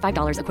payment of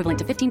 $45 equivalent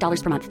to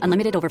 $15 per month.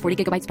 Unlimited over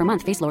 40 gigabytes per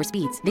month. Face lower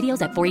speeds.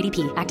 Videos at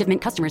 480p. Active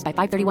Mint customers by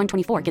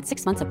 531.24 get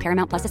 6 months of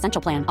Paramount Plus Essential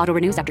Plan. Auto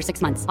renews after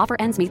 6 months. Offer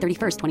ends May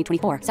 31st,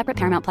 2024. Separate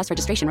Paramount Plus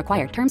registration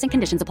required. Terms and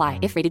conditions apply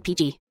if rated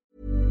PG.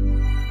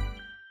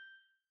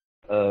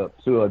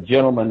 To a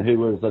gentleman who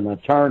was an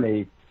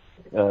attorney,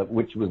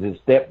 which was his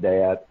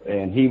stepdad,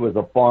 and he was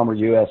a former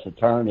U.S.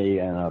 attorney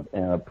and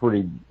a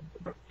pretty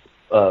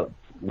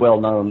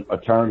well-known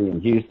attorney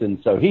in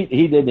Houston. So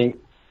he didn't.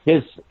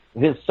 His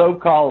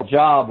so-called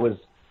job was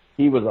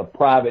he was a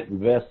private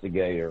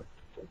investigator,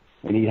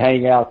 and he'd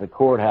hang out at the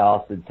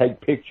courthouse and take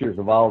pictures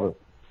of all the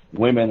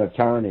women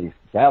attorneys.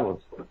 The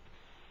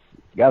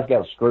guy's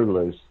got a screw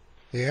loose.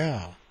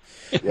 Yeah.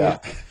 Yeah.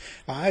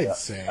 I'd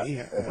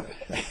say.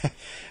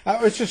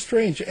 It's just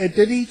strange.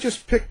 Did he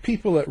just pick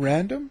people at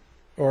random?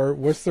 Or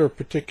was there a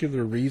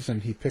particular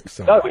reason he picked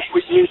someone? No, he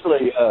was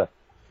usually.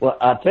 Well,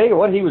 I tell you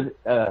what, he was.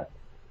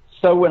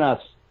 So when I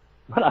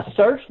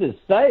searched his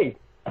safe,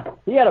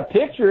 he had a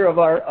picture of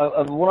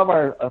one of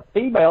our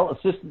female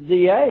assistant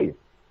DAs,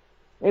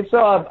 and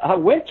so I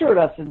went to her and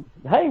I said,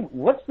 "Hey,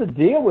 what's the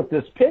deal with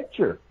this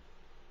picture?"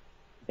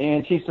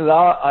 And she said,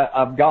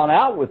 "I've gone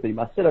out with him."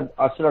 I said,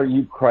 "Are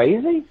you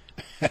crazy?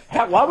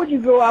 Why would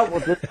you go out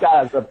with this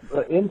guy?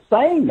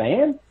 Insane,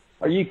 man.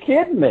 Are you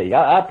kidding me?"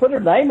 I put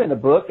her name in the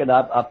book, and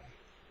I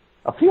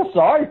feel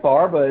sorry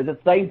for her, but at the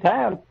same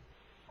time,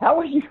 how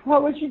would you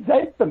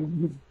date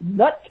some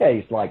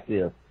nutcase like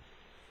this?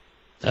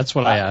 That's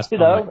what I asked. You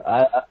know,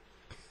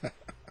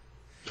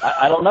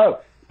 I don't know,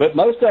 but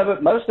most of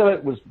it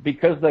was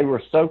because they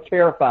were so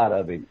terrified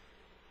of him,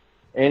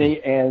 and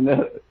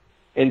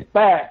in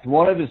fact,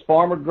 one of his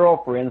former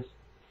girlfriends,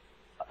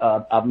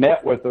 I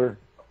met with her.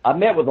 I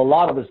met with a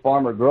lot of his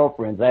former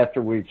girlfriends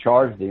after we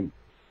charged him.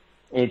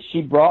 And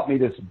she brought me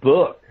this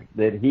book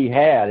that he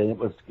had,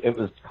 and it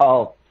was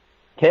called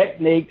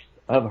Techniques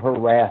of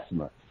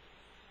Harassment.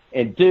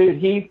 And dude,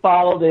 he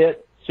followed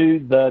it to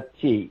the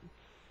T.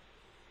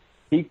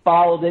 He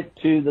followed it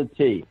to the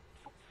T.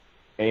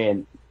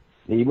 And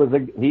he was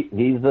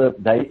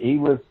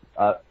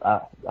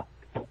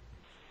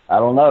I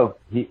don't know.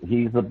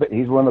 He's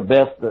one of the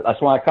best.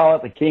 That's why I call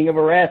it the king of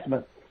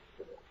harassment.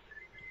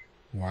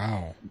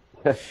 Wow.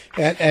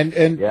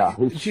 And yeah.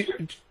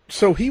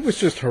 So he was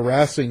just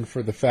harassing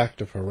for the fact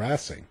of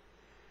harassing.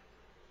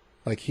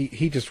 Like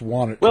he just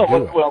wanted to do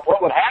it. Well,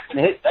 what would happen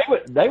is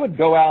they would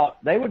go out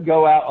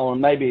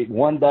on maybe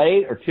one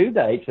date or two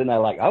dates, and they're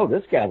like, "Oh,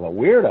 this guy's a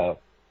weirdo,"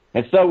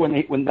 and so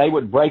when they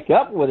would break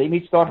up with him,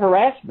 he'd start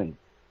harassing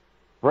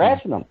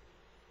them.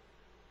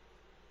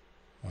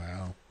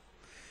 Wow.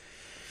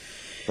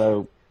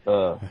 So,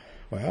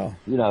 wow.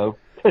 You know.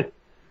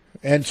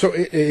 And so,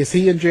 is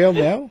he in jail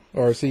now,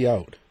 or is he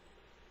out?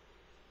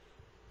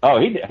 Oh,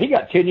 he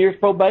got 10 years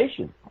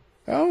probation.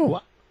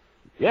 Oh.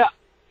 Yeah.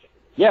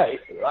 Yeah.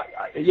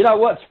 You know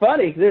what's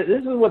funny? This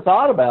is what's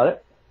odd about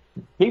it.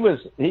 He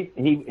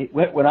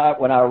when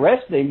I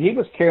arrested him, he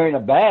was carrying a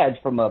badge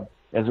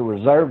as a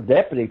reserve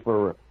deputy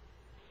for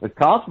the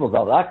constable's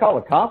office. I called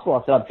the constable.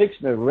 I said, "I'm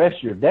fixing to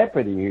arrest your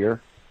deputy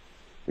here,"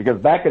 because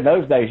back in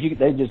those days,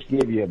 they just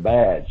give you a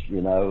badge,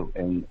 you know.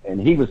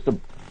 And he was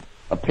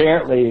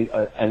apparently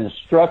an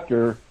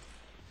instructor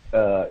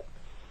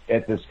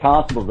at this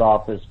constable's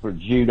office for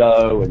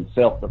judo and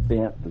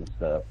self-defense and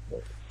stuff.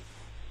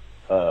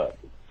 But,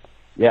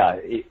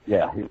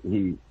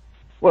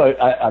 well,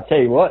 I tell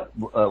you what,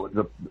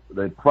 the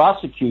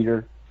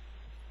prosecutor,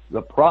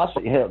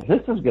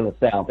 this is going to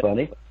sound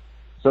funny.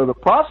 So the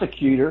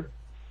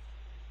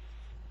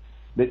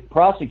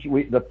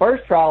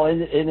first trial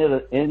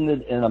ended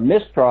in a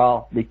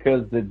mistrial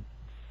because the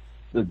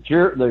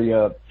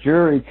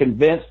jury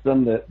convinced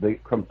them that the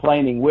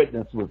complaining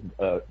witness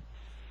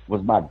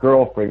was my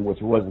girlfriend,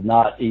 which was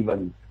not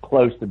even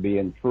close to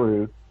being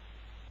true.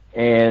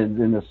 And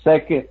in the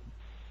second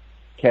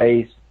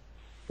case,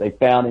 they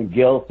found him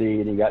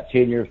guilty, and he got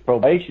 10 years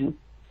probation.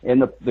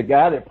 And the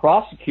guy that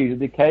prosecuted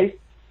the case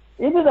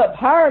ended up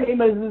hiring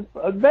him as his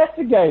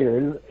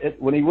investigator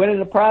when he went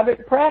into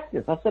private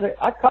practice.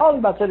 I called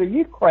him. I said, "Are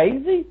you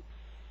crazy?"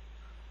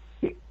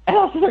 And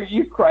I said, "Are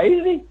you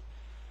crazy?"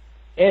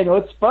 And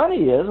what's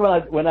funny is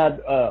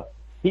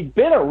he'd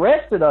been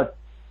arrested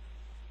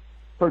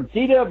for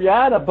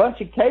DWI in a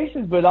bunch of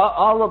cases, but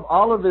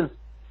all of his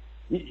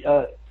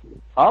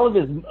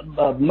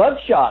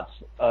mugshots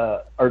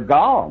are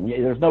gone.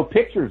 There's no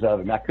pictures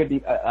of him. I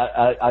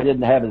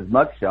didn't have his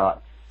mugshot,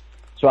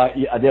 so I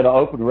did an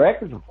open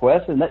records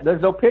request, and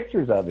there's no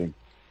pictures of him.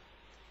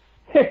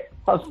 I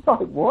was like,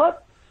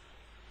 what?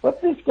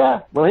 What's this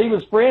guy? Well, he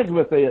was friends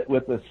with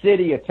the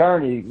city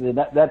attorney.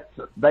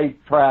 They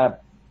tried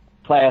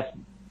class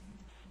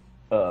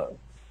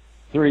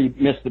 3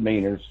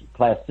 misdemeanors,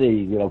 class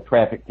C,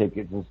 traffic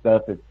tickets and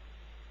stuff. And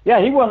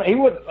yeah, he went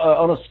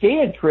on a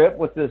skiing trip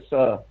with this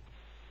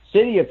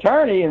city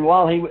attorney, and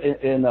while he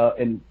in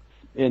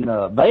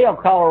Vail,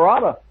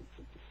 Colorado,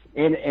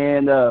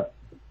 and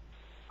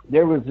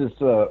there was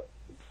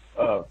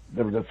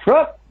a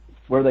truck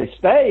where they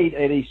stayed,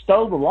 and he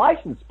stole the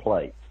license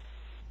plate.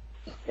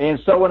 And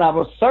so when I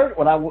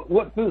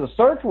went through the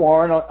search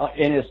warrant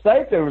in his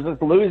safe, there was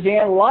this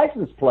Louisiana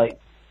license plate.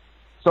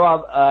 So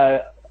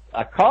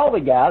I called the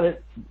guy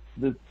that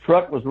the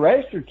truck was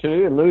registered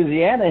to in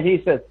Louisiana, and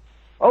he said,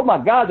 "Oh my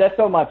God, that's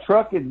on my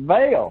truck in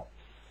Vail."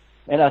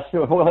 And I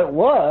said, "Well, it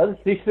was."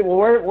 He said,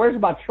 "Well, where's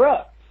my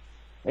truck?"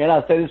 And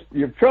I said,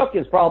 "Your truck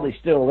is probably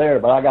still there,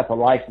 but I got the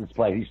license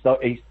plate." So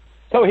he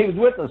was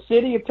with the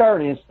city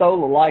attorney and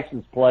stole the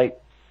license plate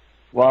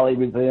while he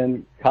was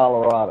in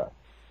Colorado.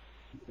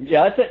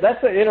 Yeah,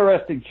 that's an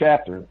interesting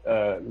chapter.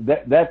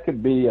 That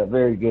could be a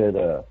very good.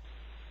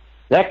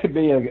 That could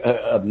be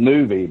a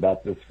movie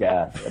about this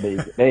guy. I mean,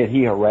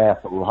 he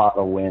harassed a lot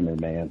of women,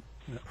 man.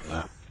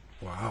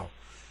 Wow,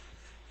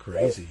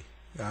 crazy.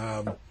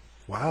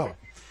 Wow.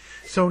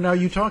 So now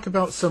you talk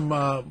about some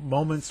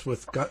moments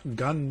with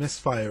gun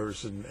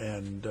misfires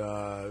and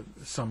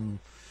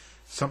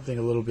something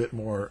a little bit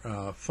more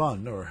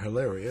fun or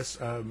hilarious.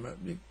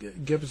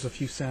 Give us a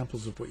few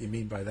samples of what you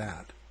mean by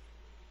that.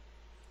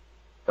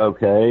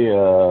 Okay,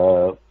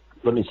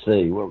 let me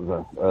see. What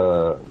was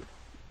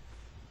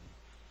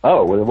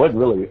well, it wasn't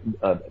really.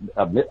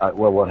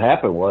 Well, what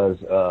happened was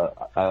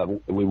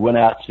we went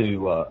out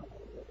to.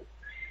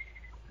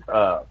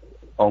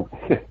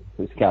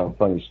 It's kind of a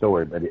funny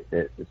story, but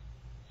it's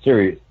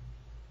serious.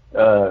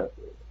 On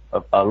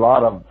a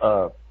lot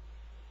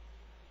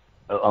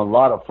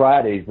of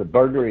Fridays, the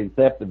burglary and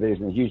theft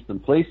division of Houston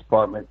Police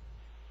Department,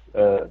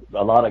 a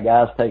lot of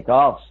guys take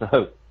off.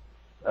 So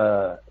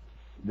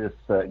this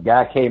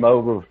guy came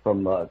over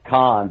from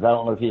Conn's. I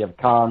don't know if you have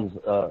Conn's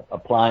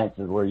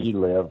appliances where you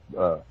live,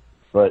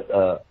 but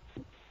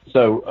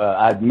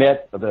I'd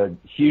met the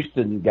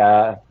Houston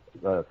guy,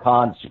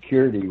 Conn's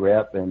security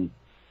rep, and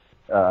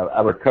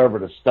I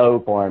recovered a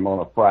stove for him on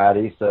a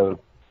Friday. So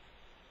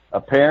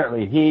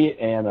apparently he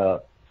and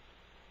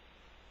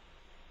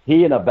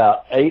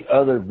about 8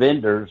 other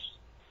vendors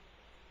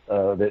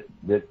that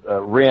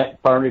rent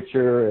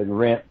furniture and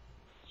rent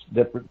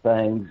different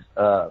things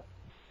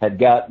had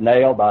got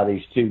nailed by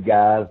these 2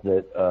 guys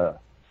that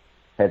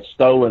had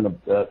stolen.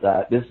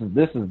 This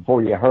is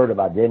before you heard of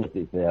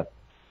identity theft.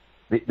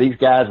 These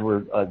guys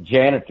were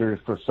janitors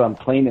for some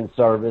cleaning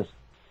service,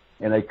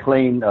 and they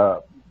cleaned.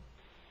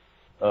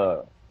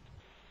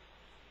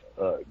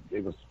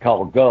 It was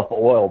called Gulf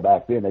Oil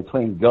back then. They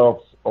cleaned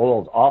Gulf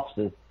Oil's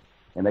offices,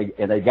 and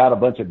they got a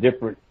bunch of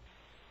different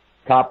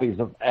copies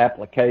of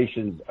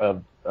applications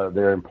of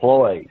their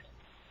employees.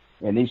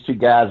 And these 2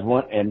 guys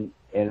went and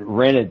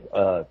rented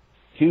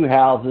 2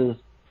 houses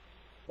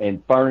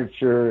and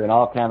furniture and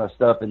all kind of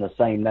stuff in the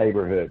same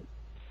neighborhood.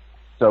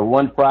 So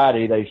one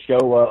Friday they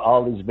show up,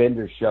 all these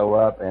vendors show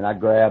up, and I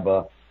grab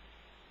a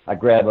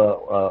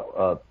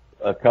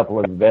couple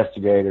of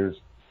investigators,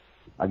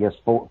 I guess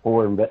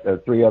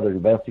 3 other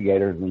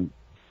investigators, and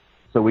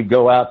so we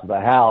go out to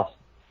the house,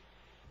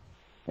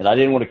 and I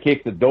didn't want to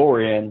kick the door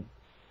in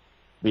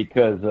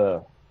because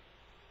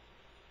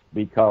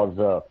he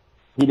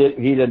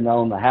didn't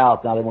own the house,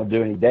 and I didn't want to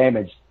do any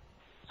damage.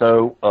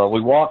 So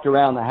we walked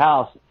around the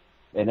house,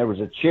 and there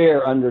was a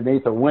chair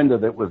underneath a window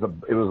that was a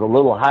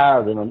little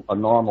higher than a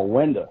normal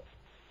window.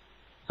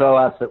 So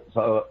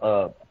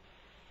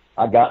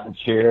I got in the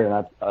chair,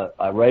 and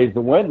I raised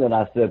the window, and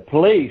I said,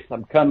 "Police,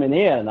 I'm coming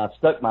in." And I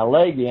stuck my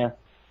leg in,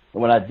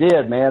 and when I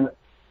did, man,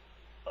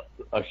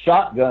 a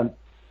shotgun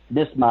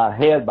missed my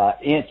head by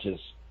inches,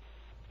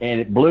 and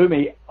it blew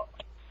me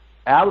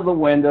out of the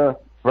window,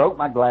 broke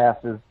my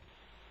glasses,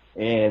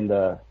 and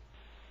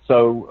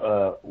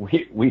so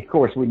we of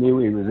course we knew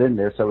he was in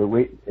there, so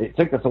it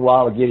took us a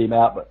while to get him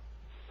out,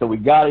 so we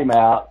got him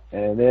out,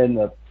 and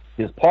then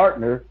his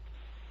partner.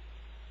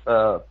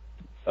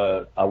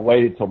 I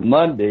waited till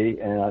Monday,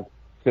 and I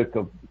took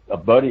a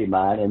buddy of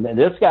mine, and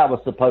this guy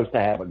was supposed to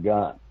have a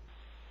gun.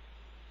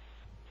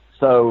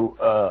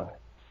 So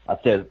I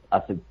said,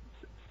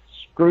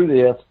 "Screw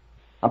this!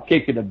 I'm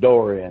kicking the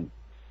door in."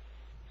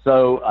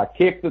 So I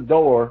kicked the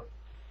door,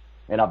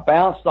 and I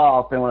bounced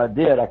off, and when I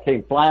did, I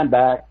came flying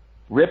back,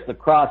 ripped the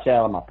crotch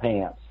out of my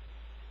pants,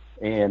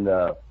 and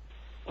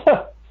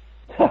so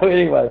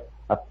anyway,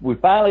 we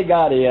finally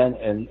got in,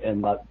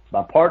 and my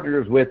partner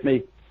was with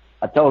me.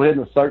 I told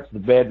him to search the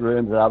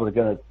bedrooms, and I was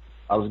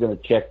gonna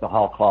check the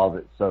hall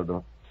closet. So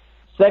the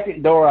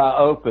second door I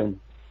opened,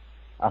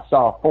 I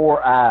saw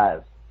 4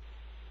 eyes,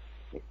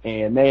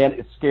 and man,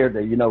 it scared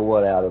the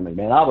you-know-what out of me,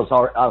 man. I was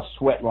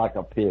sweating like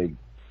a pig,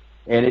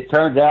 and it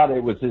turns out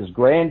it was his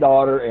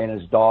granddaughter and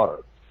his daughter.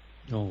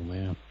 Oh,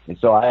 man. And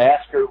so I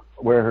asked her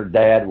where her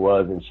dad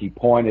was, and she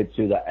pointed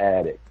to the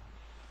attic.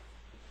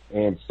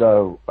 And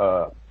so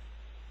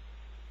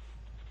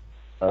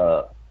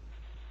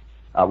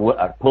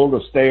I pulled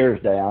the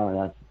stairs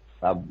down,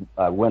 and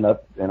I went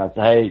up, and I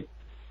said, "Hey,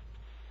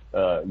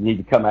 you need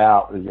to come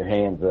out with your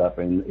hands up,"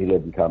 and he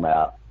didn't come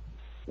out.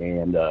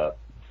 And so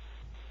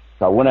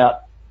I went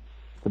out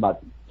to my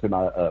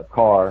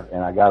car,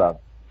 and I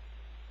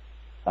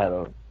had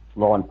a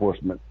law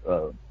enforcement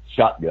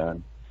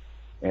shotgun,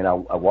 and I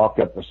walked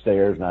up the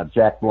stairs, and I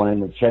jacked one in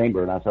the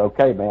chamber, and I said,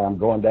 "Okay, man, I'm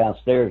going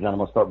downstairs, and I'm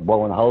gonna start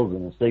blowing holes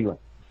in the ceiling."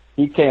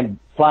 He came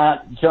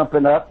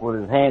jumping up with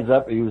his hands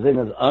up. He was in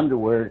his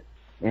underwear,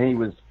 and he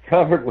was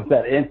covered with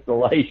that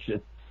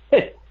insulation,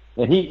 and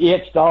he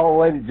itched all the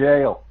way to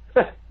jail.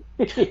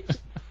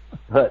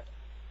 But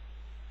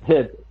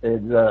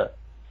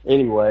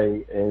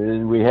anyway, and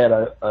then we had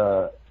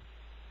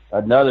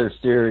another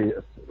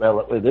serious.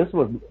 Well, this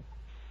was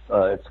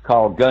it's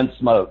called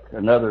Gunsmoke,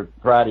 another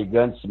Friday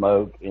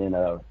Gunsmoke, and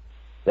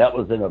that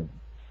was in a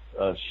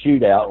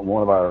shootout, and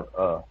one of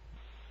our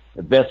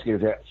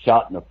investigators got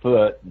shot in the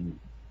foot, and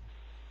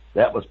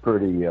that was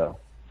pretty.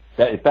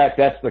 In fact,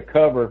 that's the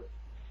cover.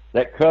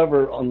 That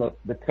cover on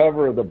the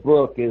cover of the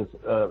book is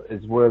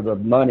where the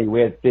money. We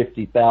had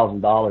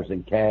 $50,000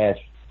 in cash.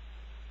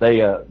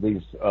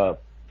 These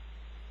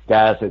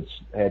guys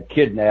had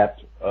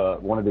kidnapped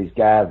one of these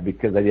guys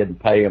because they didn't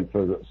pay him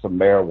for some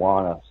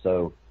marijuana.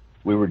 So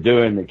we were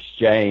doing an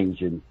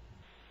exchange, and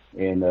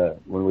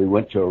when we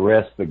went to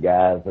arrest the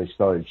guys, they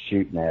started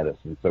shooting at us,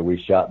 and so we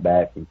shot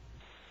back. And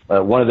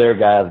one of their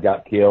guys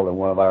got killed, and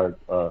one of our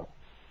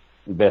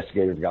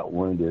investigators got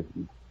wounded.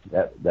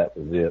 That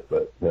was it.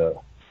 But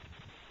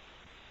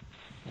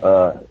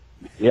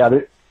yeah.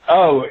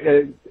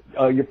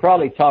 You're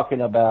probably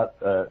talking about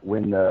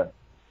when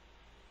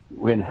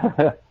we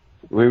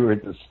were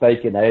at the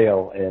Steak and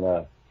Ale,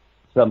 and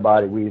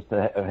we used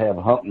to have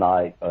hump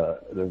night.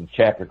 There's a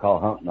chapter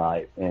called Hump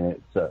Night, and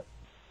it's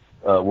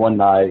one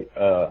night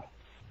a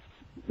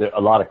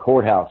lot of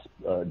courthouse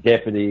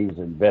deputies,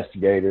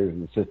 investigators,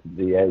 and assistant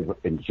DAs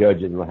and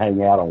judges would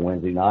hang out on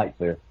Wednesday nights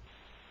there.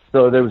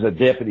 So there was a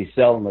deputy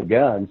selling the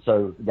gun.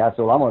 So the guy said,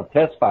 "Well, I'm going to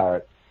test fire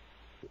it."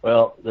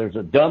 Well, there's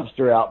a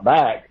dumpster out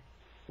back.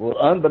 Well,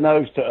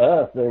 unbeknownst to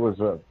us, there was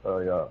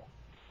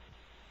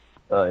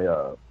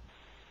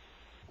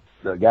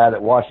the guy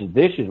that washes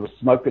dishes was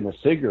smoking a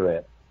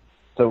cigarette.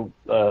 So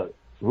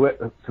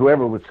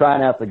whoever was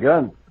trying out the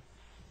gun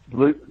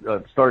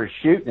started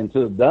shooting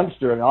into the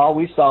dumpster, and all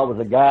we saw was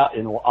a guy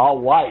in all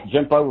white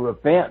jump over a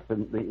fence,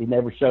 and he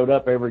never showed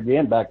up ever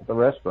again back at the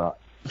restaurant.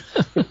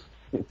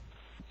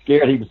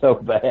 Scared him so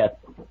bad.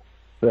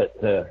 But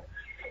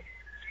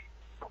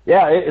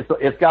yeah,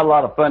 it's got a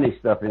lot of funny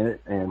stuff in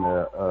it, and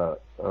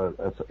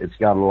it's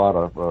got a lot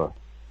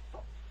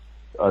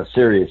of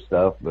serious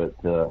stuff, but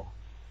a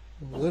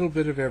little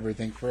bit of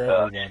everything for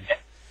everyone.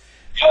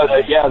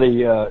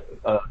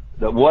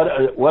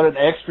 What an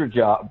extra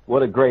job!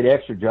 What a great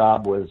extra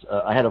job was.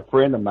 I had a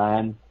friend of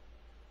mine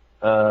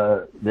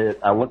that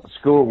I went to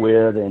school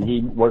with, and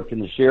he worked in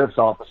the sheriff's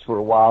office for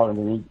a while,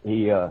 and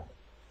then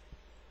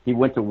he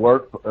went to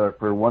work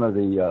for one of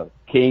the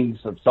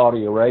kings of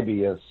Saudi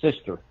Arabia's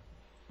sister,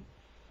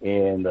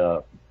 and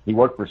he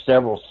worked for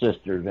several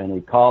sisters. And he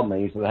called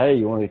me. He said, "Hey,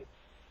 you want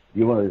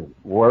to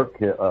work?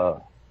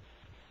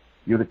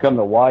 You want to come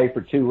to Hawaii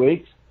for 2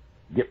 weeks?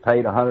 Get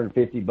paid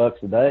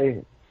 $150 a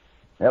day."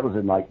 That was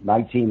in like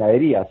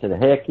 1980. I said,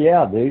 "Heck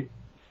yeah, dude!"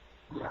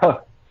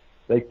 So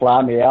they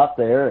fly me out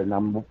there, and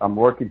I'm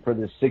working for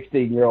this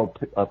 16-year-old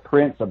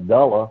Prince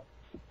Abdullah,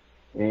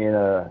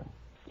 and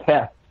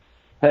that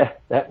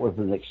was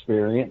an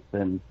experience.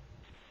 And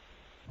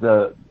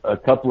a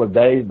couple of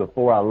days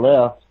before I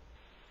left,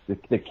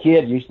 the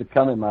kid used to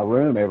come in my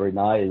room every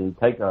night and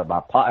take I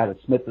had a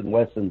Smith &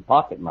 Wesson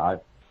pocket knife,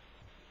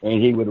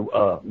 and he would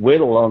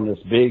whittle on this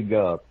big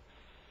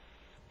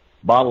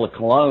bottle of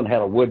cologne, had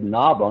a wooden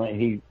knob on it.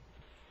 He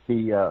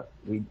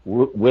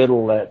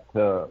whittled that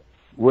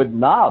wooden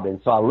knob,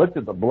 and so I looked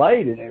at the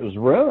blade, and it was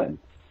ruined.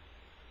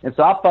 And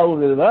so I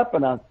folded it up,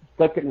 and I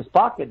stuck it in his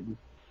pocket.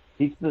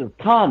 He said,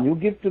 "Con, you'll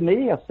give it to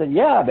me?" I said,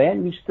 "Yeah,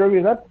 man, you screw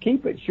it up,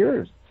 keep it,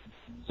 sure."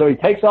 So he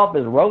takes off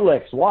his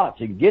Rolex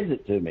watch and gives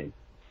it to me.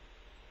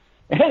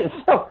 And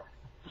so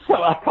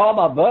I called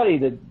my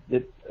buddy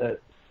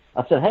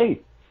I said,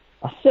 "Hey,"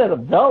 I said,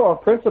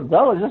 Prince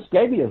Abdullah just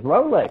gave me his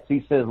Rolex."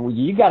 He says, "Well,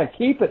 you got to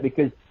keep it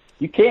because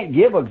you can't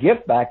give a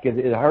gift back because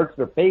it hurts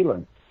their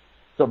feelings."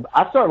 So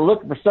I started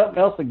looking for something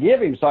else to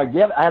give him. So I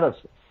had a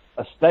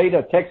state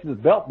of Texas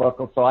belt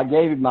buckle. So I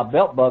gave him my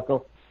belt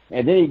buckle,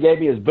 and then he gave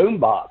me his boom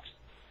box.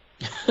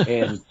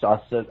 And so I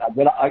said,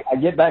 I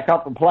get back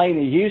off the plane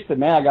in Houston,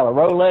 man, I got a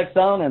Rolex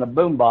on and a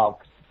boom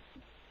box.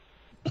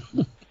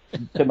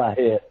 to my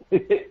head.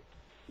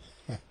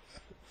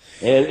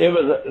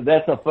 And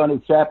that's a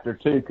funny chapter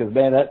too, because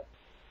man, that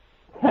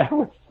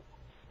was,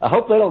 I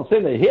hope they don't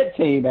send a hit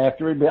team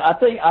after it, but I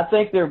think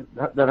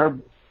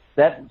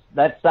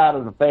that side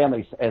of the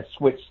family has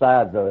switched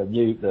sides.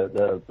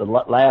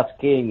 The last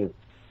king is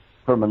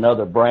from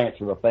another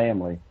branch of the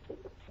family.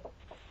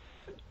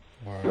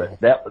 Wow.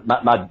 But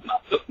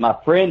my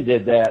friend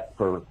did that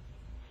for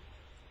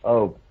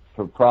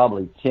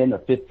probably 10 to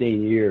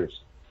 15 years.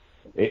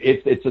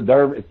 It's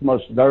the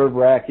most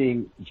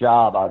nerve-wracking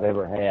job I've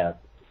ever had,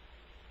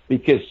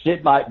 because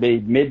shit might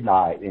be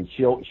midnight and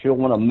she'll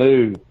want to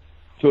move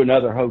to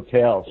another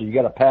hotel. So you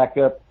got to pack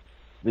up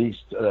these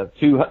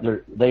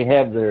 200. They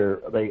have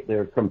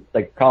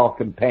they call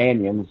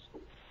companions,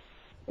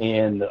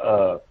 and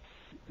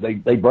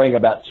they bring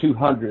about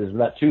 200. There's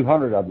about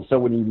 200 of them. So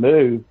when you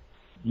move,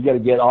 you got to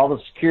get all the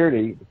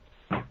security.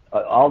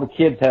 All the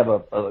kids have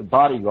a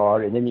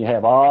bodyguard, and then you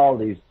have all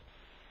these.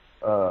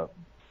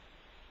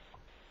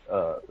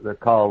 They're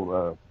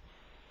called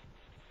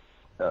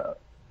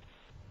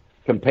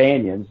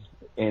companions,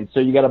 and so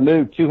you got to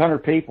move 200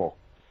 people,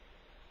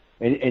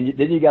 and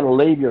then you got to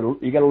leave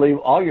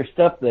all your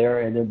stuff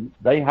there, and then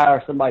they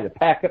hire somebody to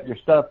pack up your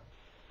stuff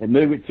and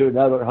move it to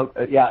another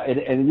hotel. Yeah,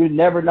 and you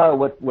never know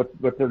what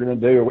they're going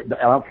to do.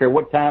 I don't care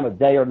what time of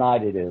day or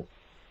night it is.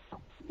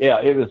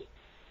 Yeah, it was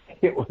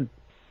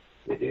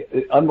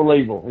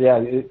unbelievable. Yeah,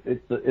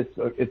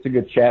 it's a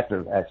good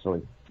chapter,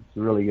 actually. It's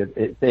really good.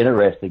 It's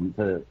interesting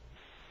to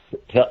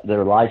tell.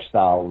 Their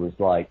lifestyle was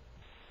like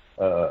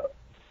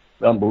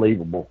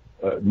unbelievable.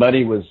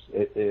 Money was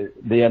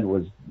then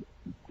was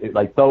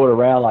like throw it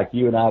around like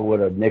you and I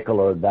would a nickel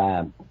or a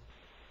dime.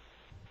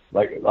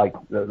 Like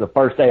the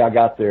first day I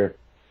got there,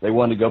 they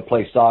wanted to go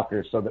play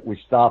soccer, so that we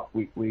stopped.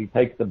 We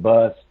take the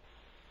bus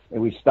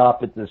and we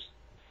stopped at this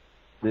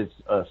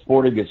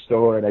sporting goods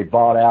store, and they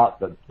bought out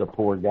the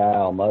poor guy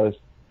almost,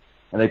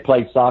 and they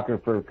played soccer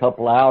for a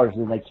couple hours,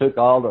 and they took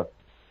all the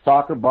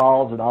soccer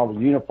balls and all the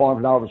uniforms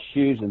and all the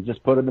shoes and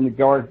just put them in the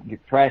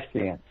trash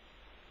can.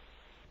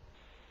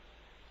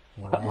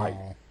 Wow. Like,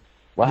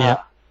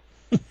 wow.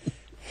 Yeah.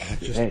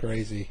 Just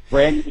crazy.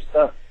 Brand new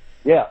stuff.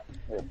 Yeah.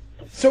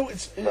 So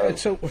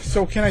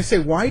can I say,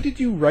 why did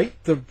you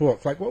write the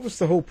book? Like, what was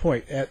the whole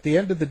point? At the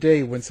end of the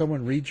day, when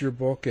someone reads your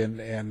book and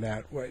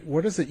that,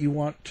 what is it you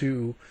want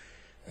to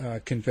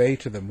convey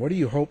to them? What do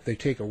you hope they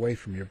take away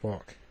from your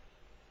book?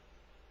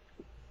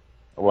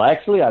 Well,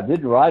 actually, I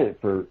didn't write it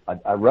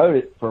I wrote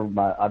it for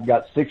I've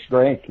got 6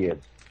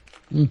 grandkids.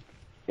 And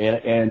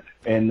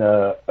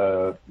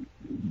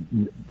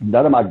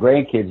none of my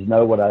grandkids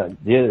know what I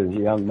did as a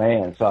young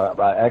man. So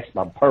I actually,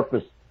 my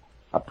purpose,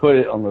 I put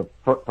it on the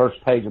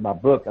first page of my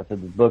book. I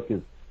said, the book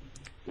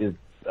is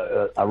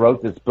I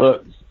wrote this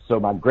book so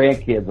my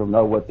grandkids will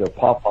know what their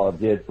papa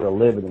did for a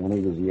living when he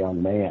was a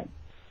young man.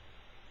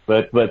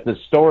 But the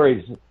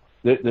stories,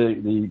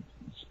 the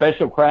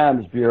Special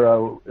Crimes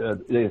Bureau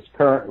is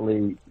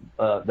currently,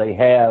 they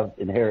have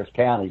in Harris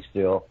County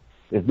still,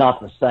 is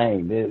not the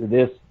same.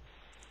 This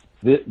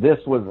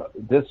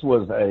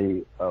was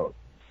a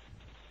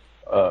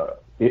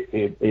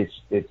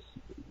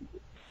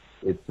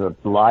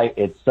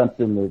it's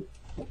something that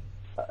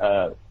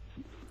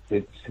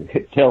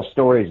it tells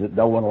stories that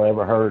no one will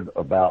ever heard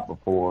about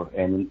before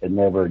and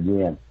never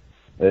again.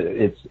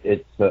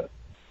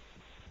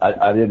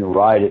 I didn't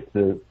write it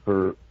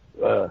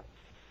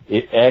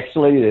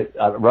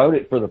I wrote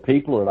it for the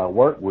people that I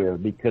work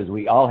with, because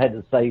we all had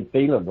the same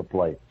feeling of the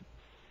place.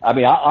 I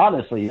mean,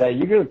 honestly,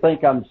 you're going to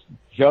think I'm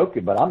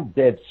joking, but I'm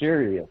dead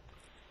serious.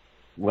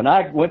 When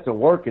I went to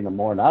work in the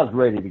morning, I was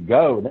ready to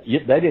go. They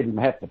didn't even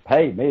have to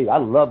pay me. I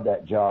loved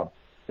that job.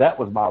 That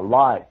was my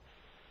life,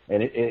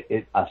 and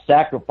I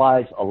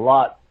sacrificed a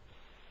lot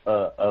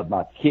of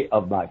my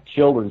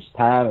children's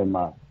time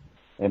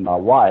and my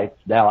wife,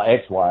 now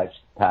ex-wife's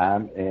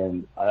time,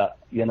 and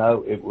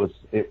it was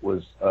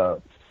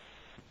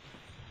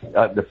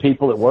the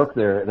people that work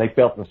there, they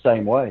felt the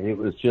same way. It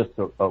was just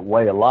a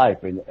way of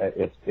life, and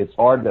it's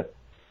hard to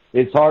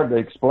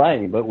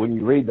explain. But when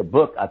you read the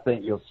book, I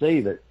think you'll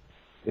see that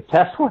if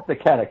that's what the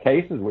kind of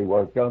cases we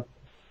worked on,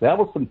 that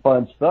was some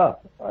fun stuff.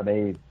 I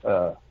mean,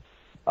 I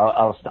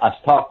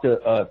talked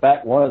to in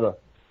fact one of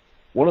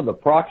the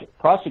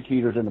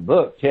prosecutors in the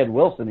book, Ted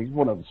Wilson. He's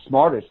one of the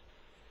smartest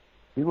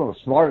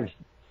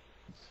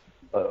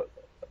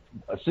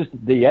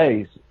assistant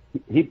DAs.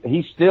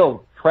 He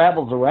still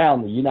travels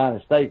around the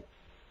United States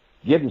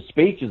giving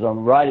speeches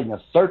on writing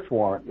a search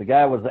warrant. The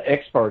guy was an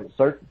expert at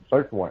search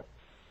warrant.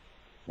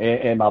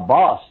 And my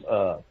boss,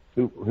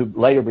 who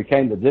later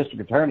became the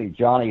district attorney,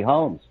 Johnny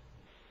Holmes,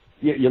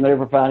 you'll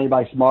never find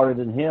anybody smarter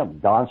than him.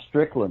 Don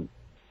Strickland.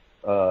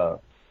 There's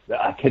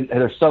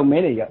so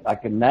many I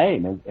can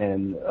name,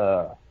 and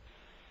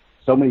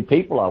so many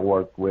people I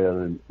worked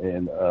with,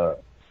 and I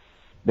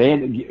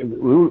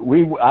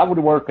would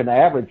work an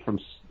average from,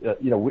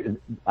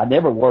 I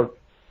never worked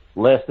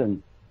less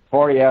than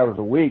 40 hours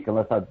a week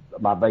unless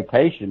my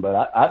vacation,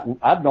 but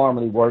I'd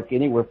normally work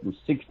anywhere from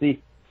 60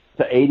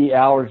 to 80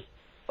 hours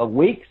a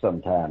week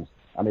sometimes.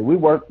 I mean, we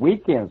work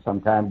weekends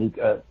sometimes.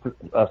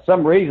 For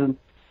some reason,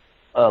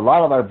 a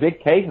lot of our big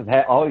cases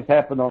always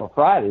happened on a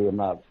Friday. And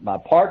my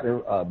partner,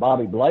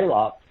 Bobby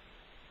Blaylock,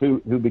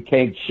 who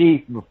became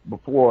chief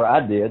before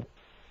I did,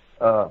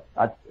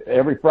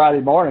 every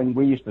Friday morning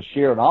we used to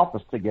share an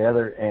office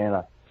together.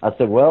 And I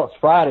said, well, it's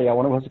Friday. I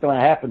wonder what's going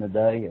to happen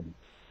today. And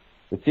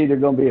it's either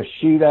going to be a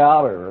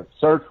shootout or a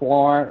search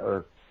warrant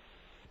or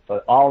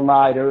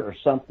all-nighter or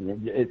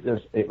something. It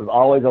was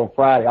always on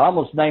Friday. I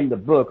almost named the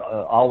book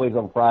Always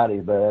on Friday,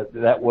 but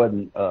that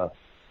wasn't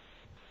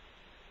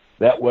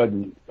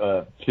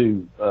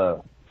too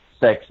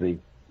sexy,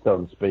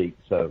 so to speak.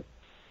 So,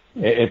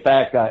 in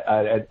fact,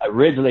 I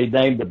originally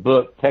named the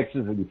book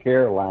Texas and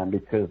Caroline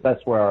because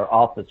that's where our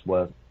office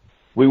was.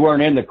 We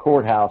weren't in the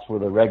courthouse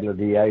with a regular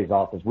DA's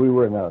office. We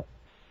were in a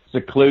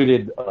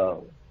secluded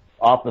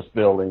office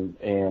building,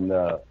 and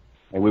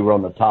we were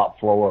on the top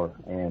floor,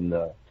 and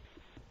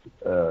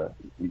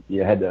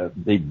you had to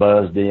be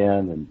buzzed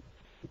in, and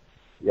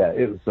yeah,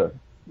 it was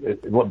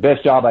the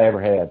best job I ever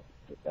had.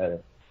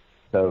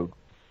 So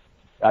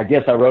I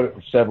guess I wrote it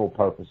for several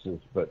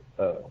purposes, but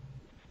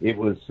it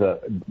was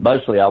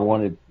mostly I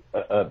wanted,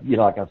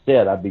 like I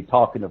said, I'd be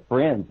talking to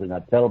friends and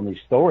I'd tell them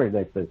these stories.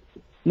 They said,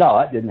 "No,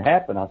 that didn't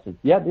happen." I said,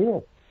 "Yeah, it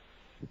did.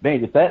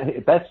 Man, if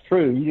that's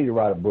true, you need to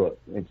write a book."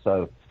 And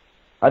so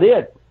I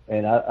did,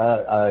 and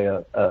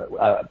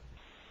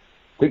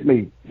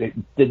it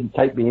didn't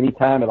take me any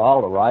time at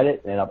all to write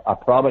it, and I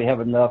probably have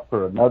enough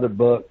for another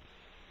book,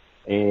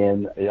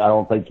 and I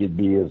don't think it'd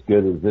be as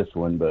good as this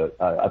one, but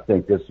I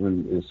think this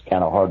one is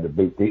kind of hard to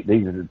beat.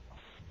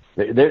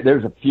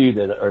 There's a few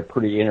that are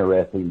pretty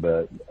interesting,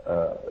 but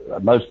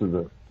most of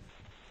the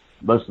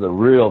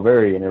real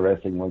very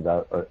interesting ones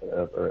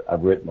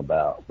I've written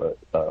about. But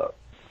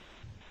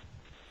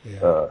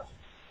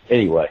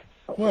anyway,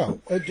 well,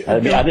 I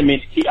didn't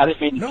mean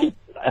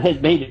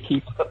to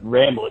keep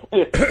rambling.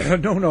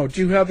 No.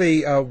 Do you have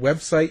a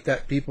website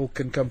that people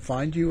can come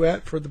find you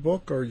at for the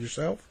book or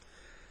yourself?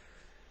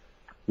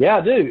 Yeah,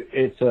 I do.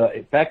 It's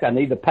in fact, I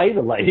need to pay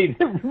the lady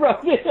that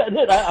wrote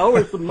it. I owe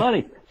her some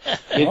money.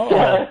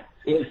 I've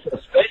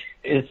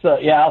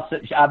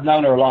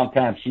known her a long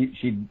time. She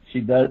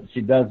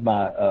does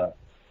my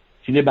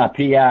she did my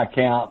PI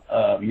account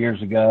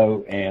years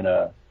ago, and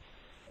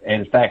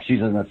in fact,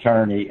 she's an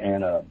attorney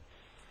and a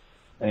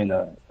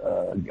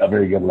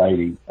very good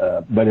lady.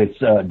 But it's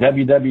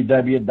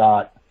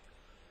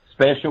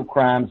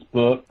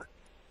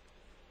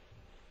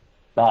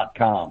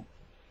www.specialcrimesbook.com.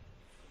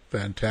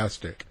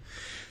 Fantastic.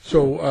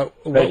 So,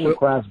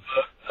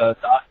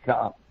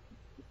 specialcrimesbook.com.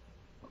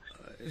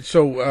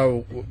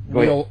 So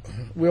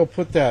we'll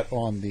put that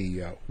on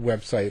the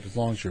website as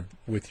long as you're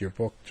with your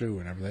book too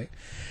and everything,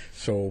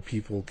 so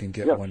people can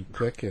get one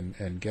click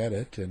and get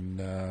it.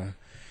 And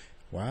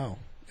wow,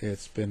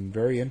 it's been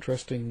very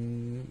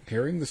interesting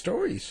hearing the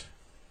stories.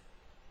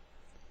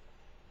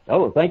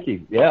 Oh, thank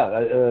you. One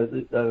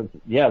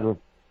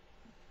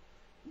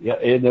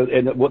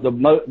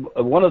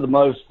of the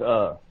most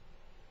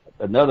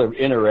another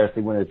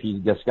interesting one, if you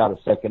just got a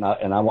second,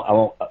 I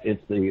won't.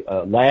 It's the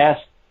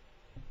last.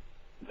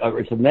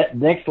 It's the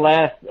next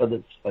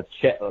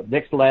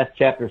last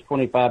chapters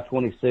 25,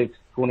 26,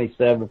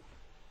 27,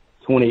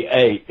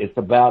 28. It's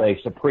about a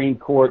Supreme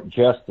Court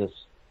justice,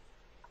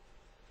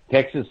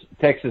 Texas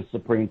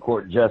Supreme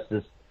Court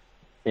justice,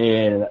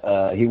 and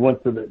he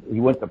went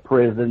to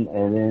prison,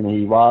 and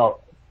then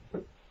while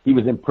he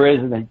was in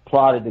prison, he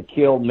plotted to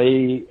kill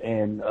me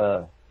and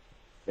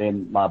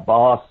my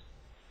boss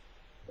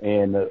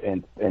and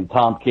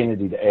Tom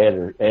Kennedy, the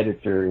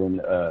editor,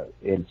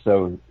 and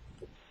so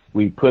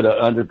we put an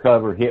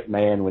undercover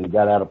hitman when he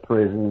got out of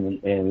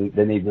prison, and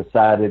then he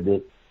decided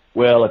that,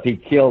 well, if he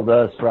killed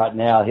us right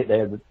now,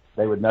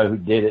 they would know who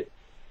did it.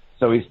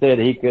 So he said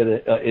he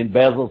could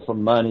embezzle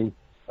some money,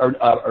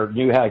 or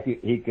knew how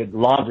he could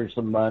launder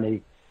some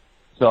money.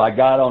 So I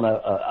got on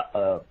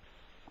a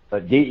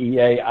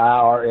DEA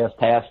IRS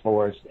task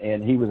force,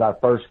 and he was our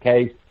first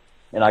case,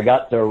 and I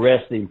got to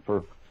arrest him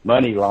for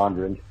money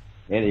laundering,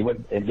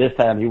 and this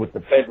time he went to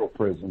federal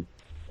prison.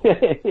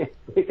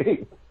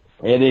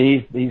 And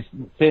he's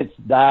since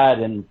died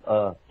in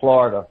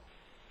Florida.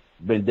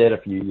 Been dead a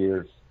few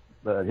years.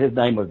 His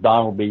name was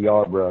Donald B.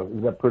 Yarbrough. It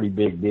was a pretty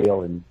big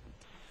deal, and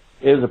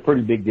it was a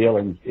pretty big deal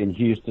in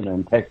Houston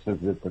and Texas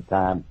at the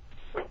time.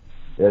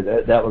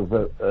 That was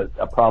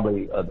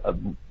probably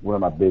one of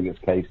my biggest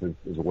cases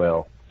as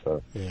well.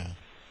 So yeah,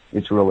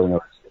 it's really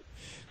interesting.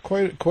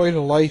 Quite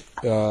a life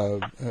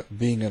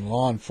being in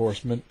law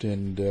enforcement,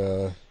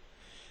 and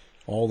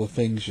all the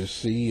things you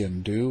see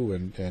and do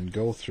and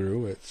go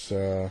through. It's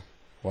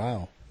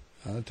wow,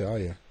 I'll tell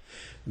you,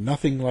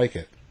 nothing like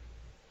it.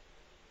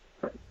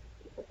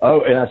 Oh,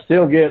 and I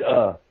still get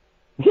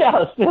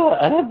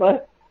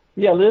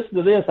listen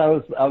to this. I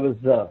was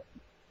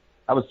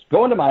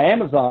going to my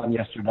Amazon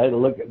yesterday to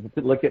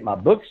look at my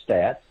book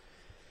stats,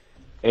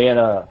 and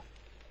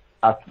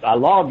I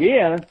log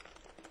in,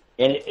 and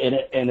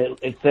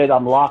it said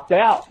I'm locked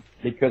out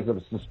because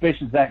of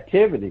suspicious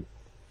activity.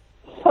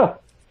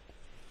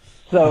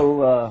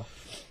 So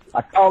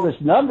I call this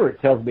number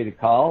it tells me to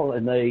call,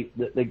 and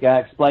the guy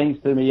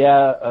explains to me,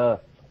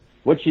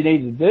 what you need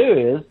to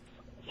do is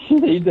you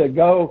need to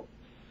go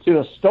to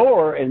a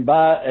store and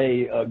buy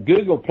a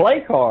Google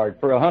Play card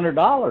for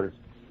 $100.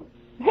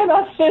 And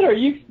I said,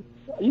 you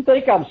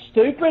think I'm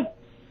stupid?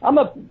 I'm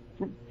a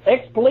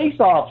ex-police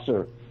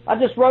officer. I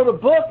just wrote a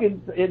book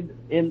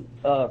in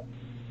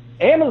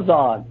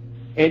Amazon,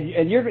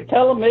 and you're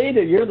telling me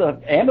that you're the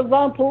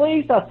Amazon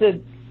police? I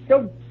said,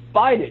 go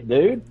fight it,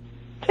 dude.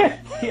 I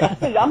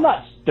said, I'm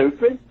not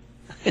stupid.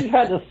 You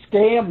tried to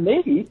scam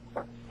me.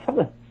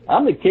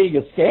 I'm the king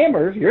of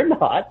scammers. You're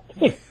not.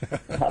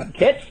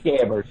 Catch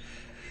scammers.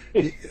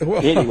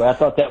 Anyway, I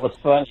thought that was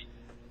funny.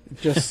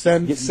 Just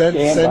send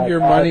your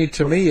money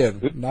to me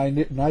in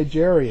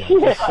Nigeria. He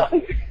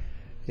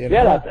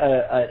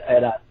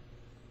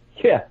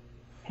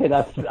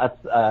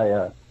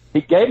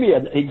gave me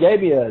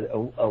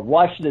a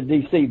Washington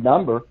D.C.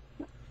 number,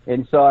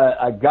 and so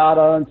I got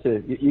on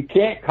to. You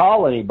can't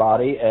call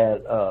anybody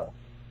at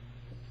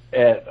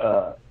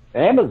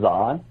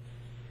Amazon,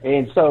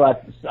 and so I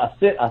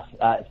sent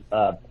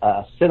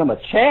him a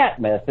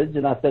chat message,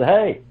 and I said,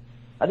 hey,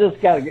 I just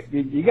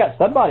you got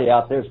somebody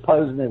out there that's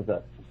posing as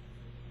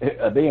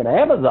being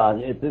Amazon.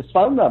 It's this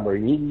phone number.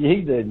 You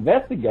need to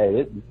investigate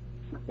it.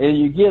 And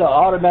you get an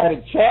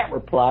automatic chat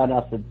reply, and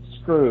I said,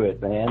 screw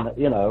it, man.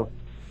 You know,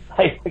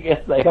 I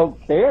guess they don't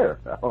care.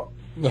 I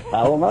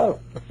don't know.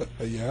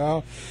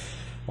 Yeah,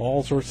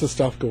 all sorts of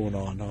stuff going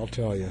on, I'll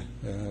tell you.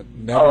 Yeah,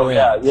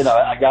 you know,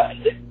 I got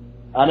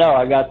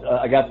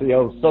the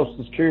old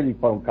Social Security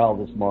phone call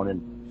this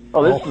morning.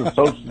 This is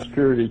Social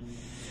Security.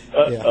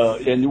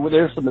 And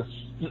there's some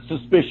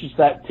suspicious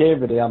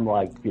activity. I'm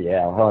like,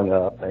 I hung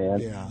up, man.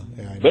 Yeah.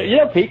 But you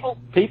know, people,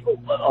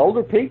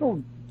 older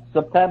people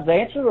sometimes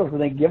answer those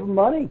and they give them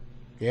money.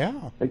 Yeah,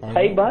 they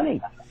pay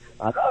money.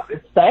 I know,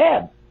 it's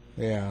sad.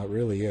 Yeah, it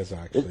really is.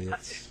 Actually,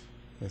 it's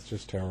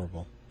just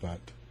terrible. But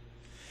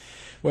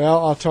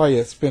well, I'll tell you,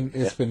 it's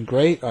been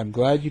great. I'm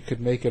glad you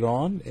could make it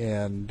on,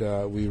 and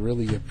we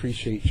really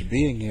appreciate you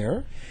being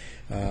here.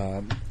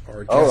 Thank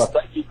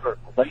you for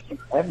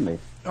having me.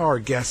 Our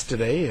guest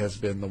today has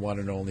been the one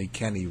and only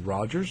Kenny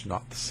Rogers,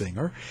 not the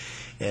singer,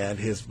 and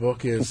his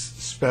book is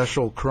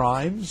Special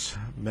Crimes,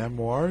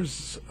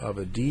 Memoirs of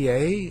a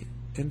DA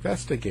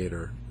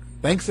Investigator.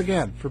 Thanks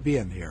again for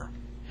being here.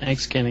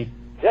 Thanks, Kenny.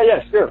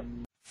 Yeah, sure.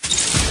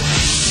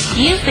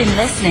 You've been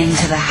listening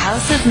to the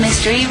House of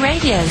Mystery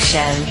radio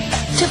show.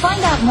 To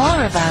find out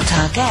more about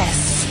our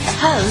guests,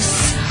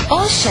 hosts,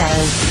 or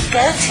shows,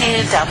 go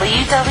to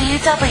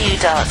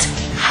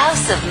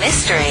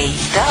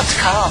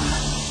www.houseofmystery.com.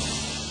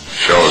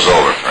 Show's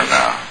over for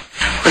now.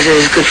 Was it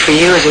as good for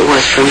you as it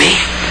was for me?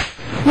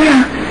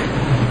 Well,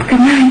 good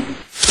night.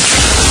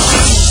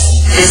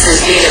 This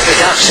has been a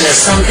production of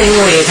Something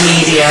Weird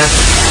Media.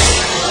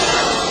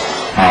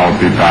 I'll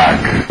be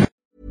back.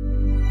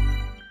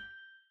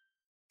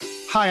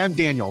 Hi, I'm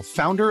Daniel,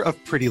 founder of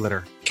Pretty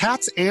Litter.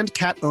 Cats and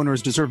cat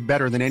owners deserve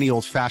better than any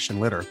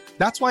old-fashioned litter.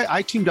 That's why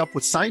I teamed up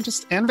with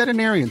scientists and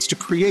veterinarians to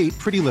create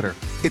Pretty Litter.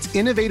 Its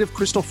innovative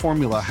crystal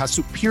formula has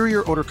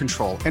superior odor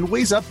control and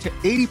weighs up to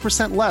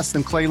 80% less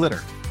than clay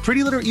litter.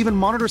 Pretty Litter even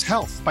monitors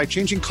health by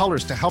changing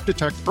colors to help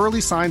detect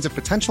early signs of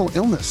potential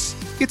illness.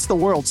 It's the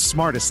world's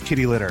smartest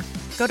kitty litter.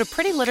 Go to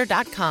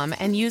prettylitter.com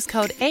and use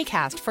code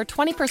ACAST for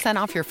 20%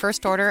 off your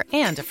first order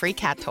and a free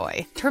cat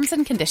toy. Terms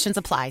and conditions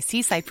apply.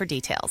 See site for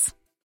details.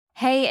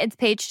 Hey, it's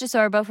Paige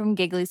DeSorbo from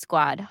Giggly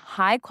Squad.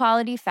 High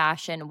quality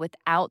fashion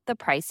without the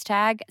price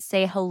tag.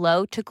 Say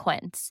hello to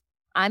Quince.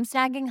 I'm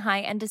snagging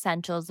high-end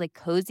essentials like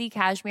cozy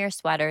cashmere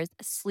sweaters,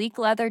 sleek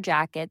leather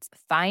jackets,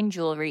 fine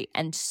jewelry,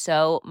 and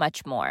so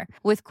much more.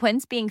 With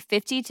Quince being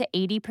 50 to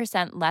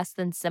 80% less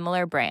than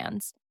similar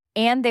brands.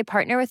 And they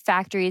partner with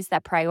factories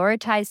that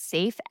prioritize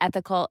safe,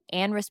 ethical,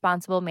 and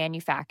responsible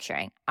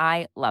manufacturing.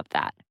 I love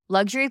that.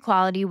 Luxury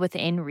quality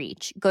within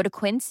reach. Go to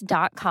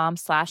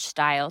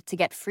quince.com/style to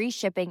get free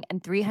shipping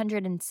and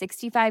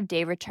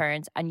 365-day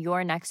returns on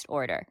your next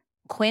order.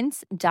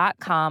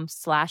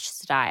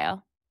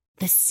 Quince.com/style.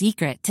 The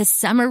secret to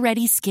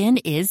summer-ready skin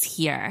is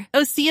here.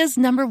 Osea's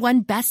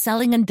 #1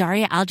 best-selling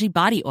Undaria Algae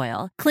Body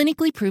Oil,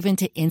 clinically proven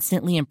to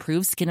instantly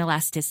improve skin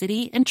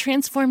elasticity and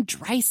transform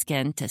dry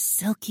skin to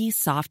silky,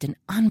 soft, and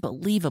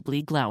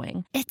unbelievably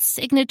glowing. Its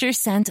signature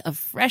scent of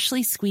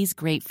freshly squeezed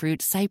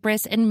grapefruit,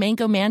 cypress, and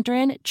mango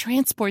mandarin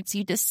transports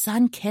you to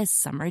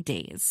sun-kissed summer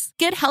days.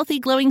 Get healthy,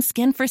 glowing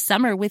skin for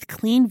summer with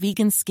clean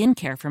vegan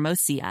skincare from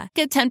Osea.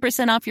 Get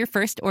 10% off your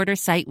first order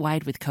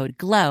site-wide with code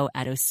GLOW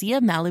at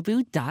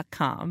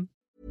OseaMalibu.com.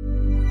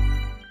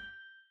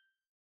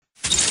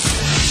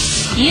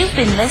 You've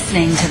been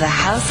listening to the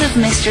House of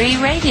Mystery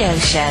radio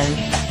show.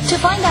 To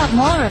find out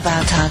more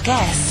about our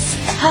guests,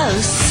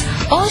 hosts,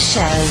 or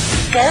shows,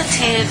 go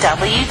to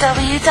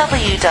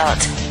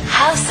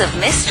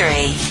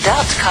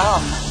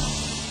www.houseofmystery.com.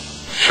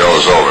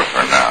 Show's over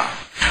for now.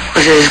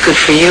 Was it as good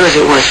for you as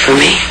it was for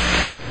me?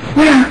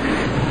 Well,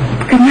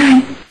 good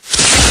night.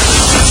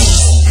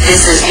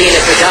 This has been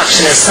a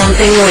production of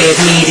Something Weird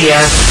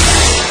Media.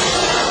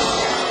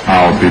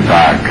 I'll be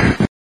back.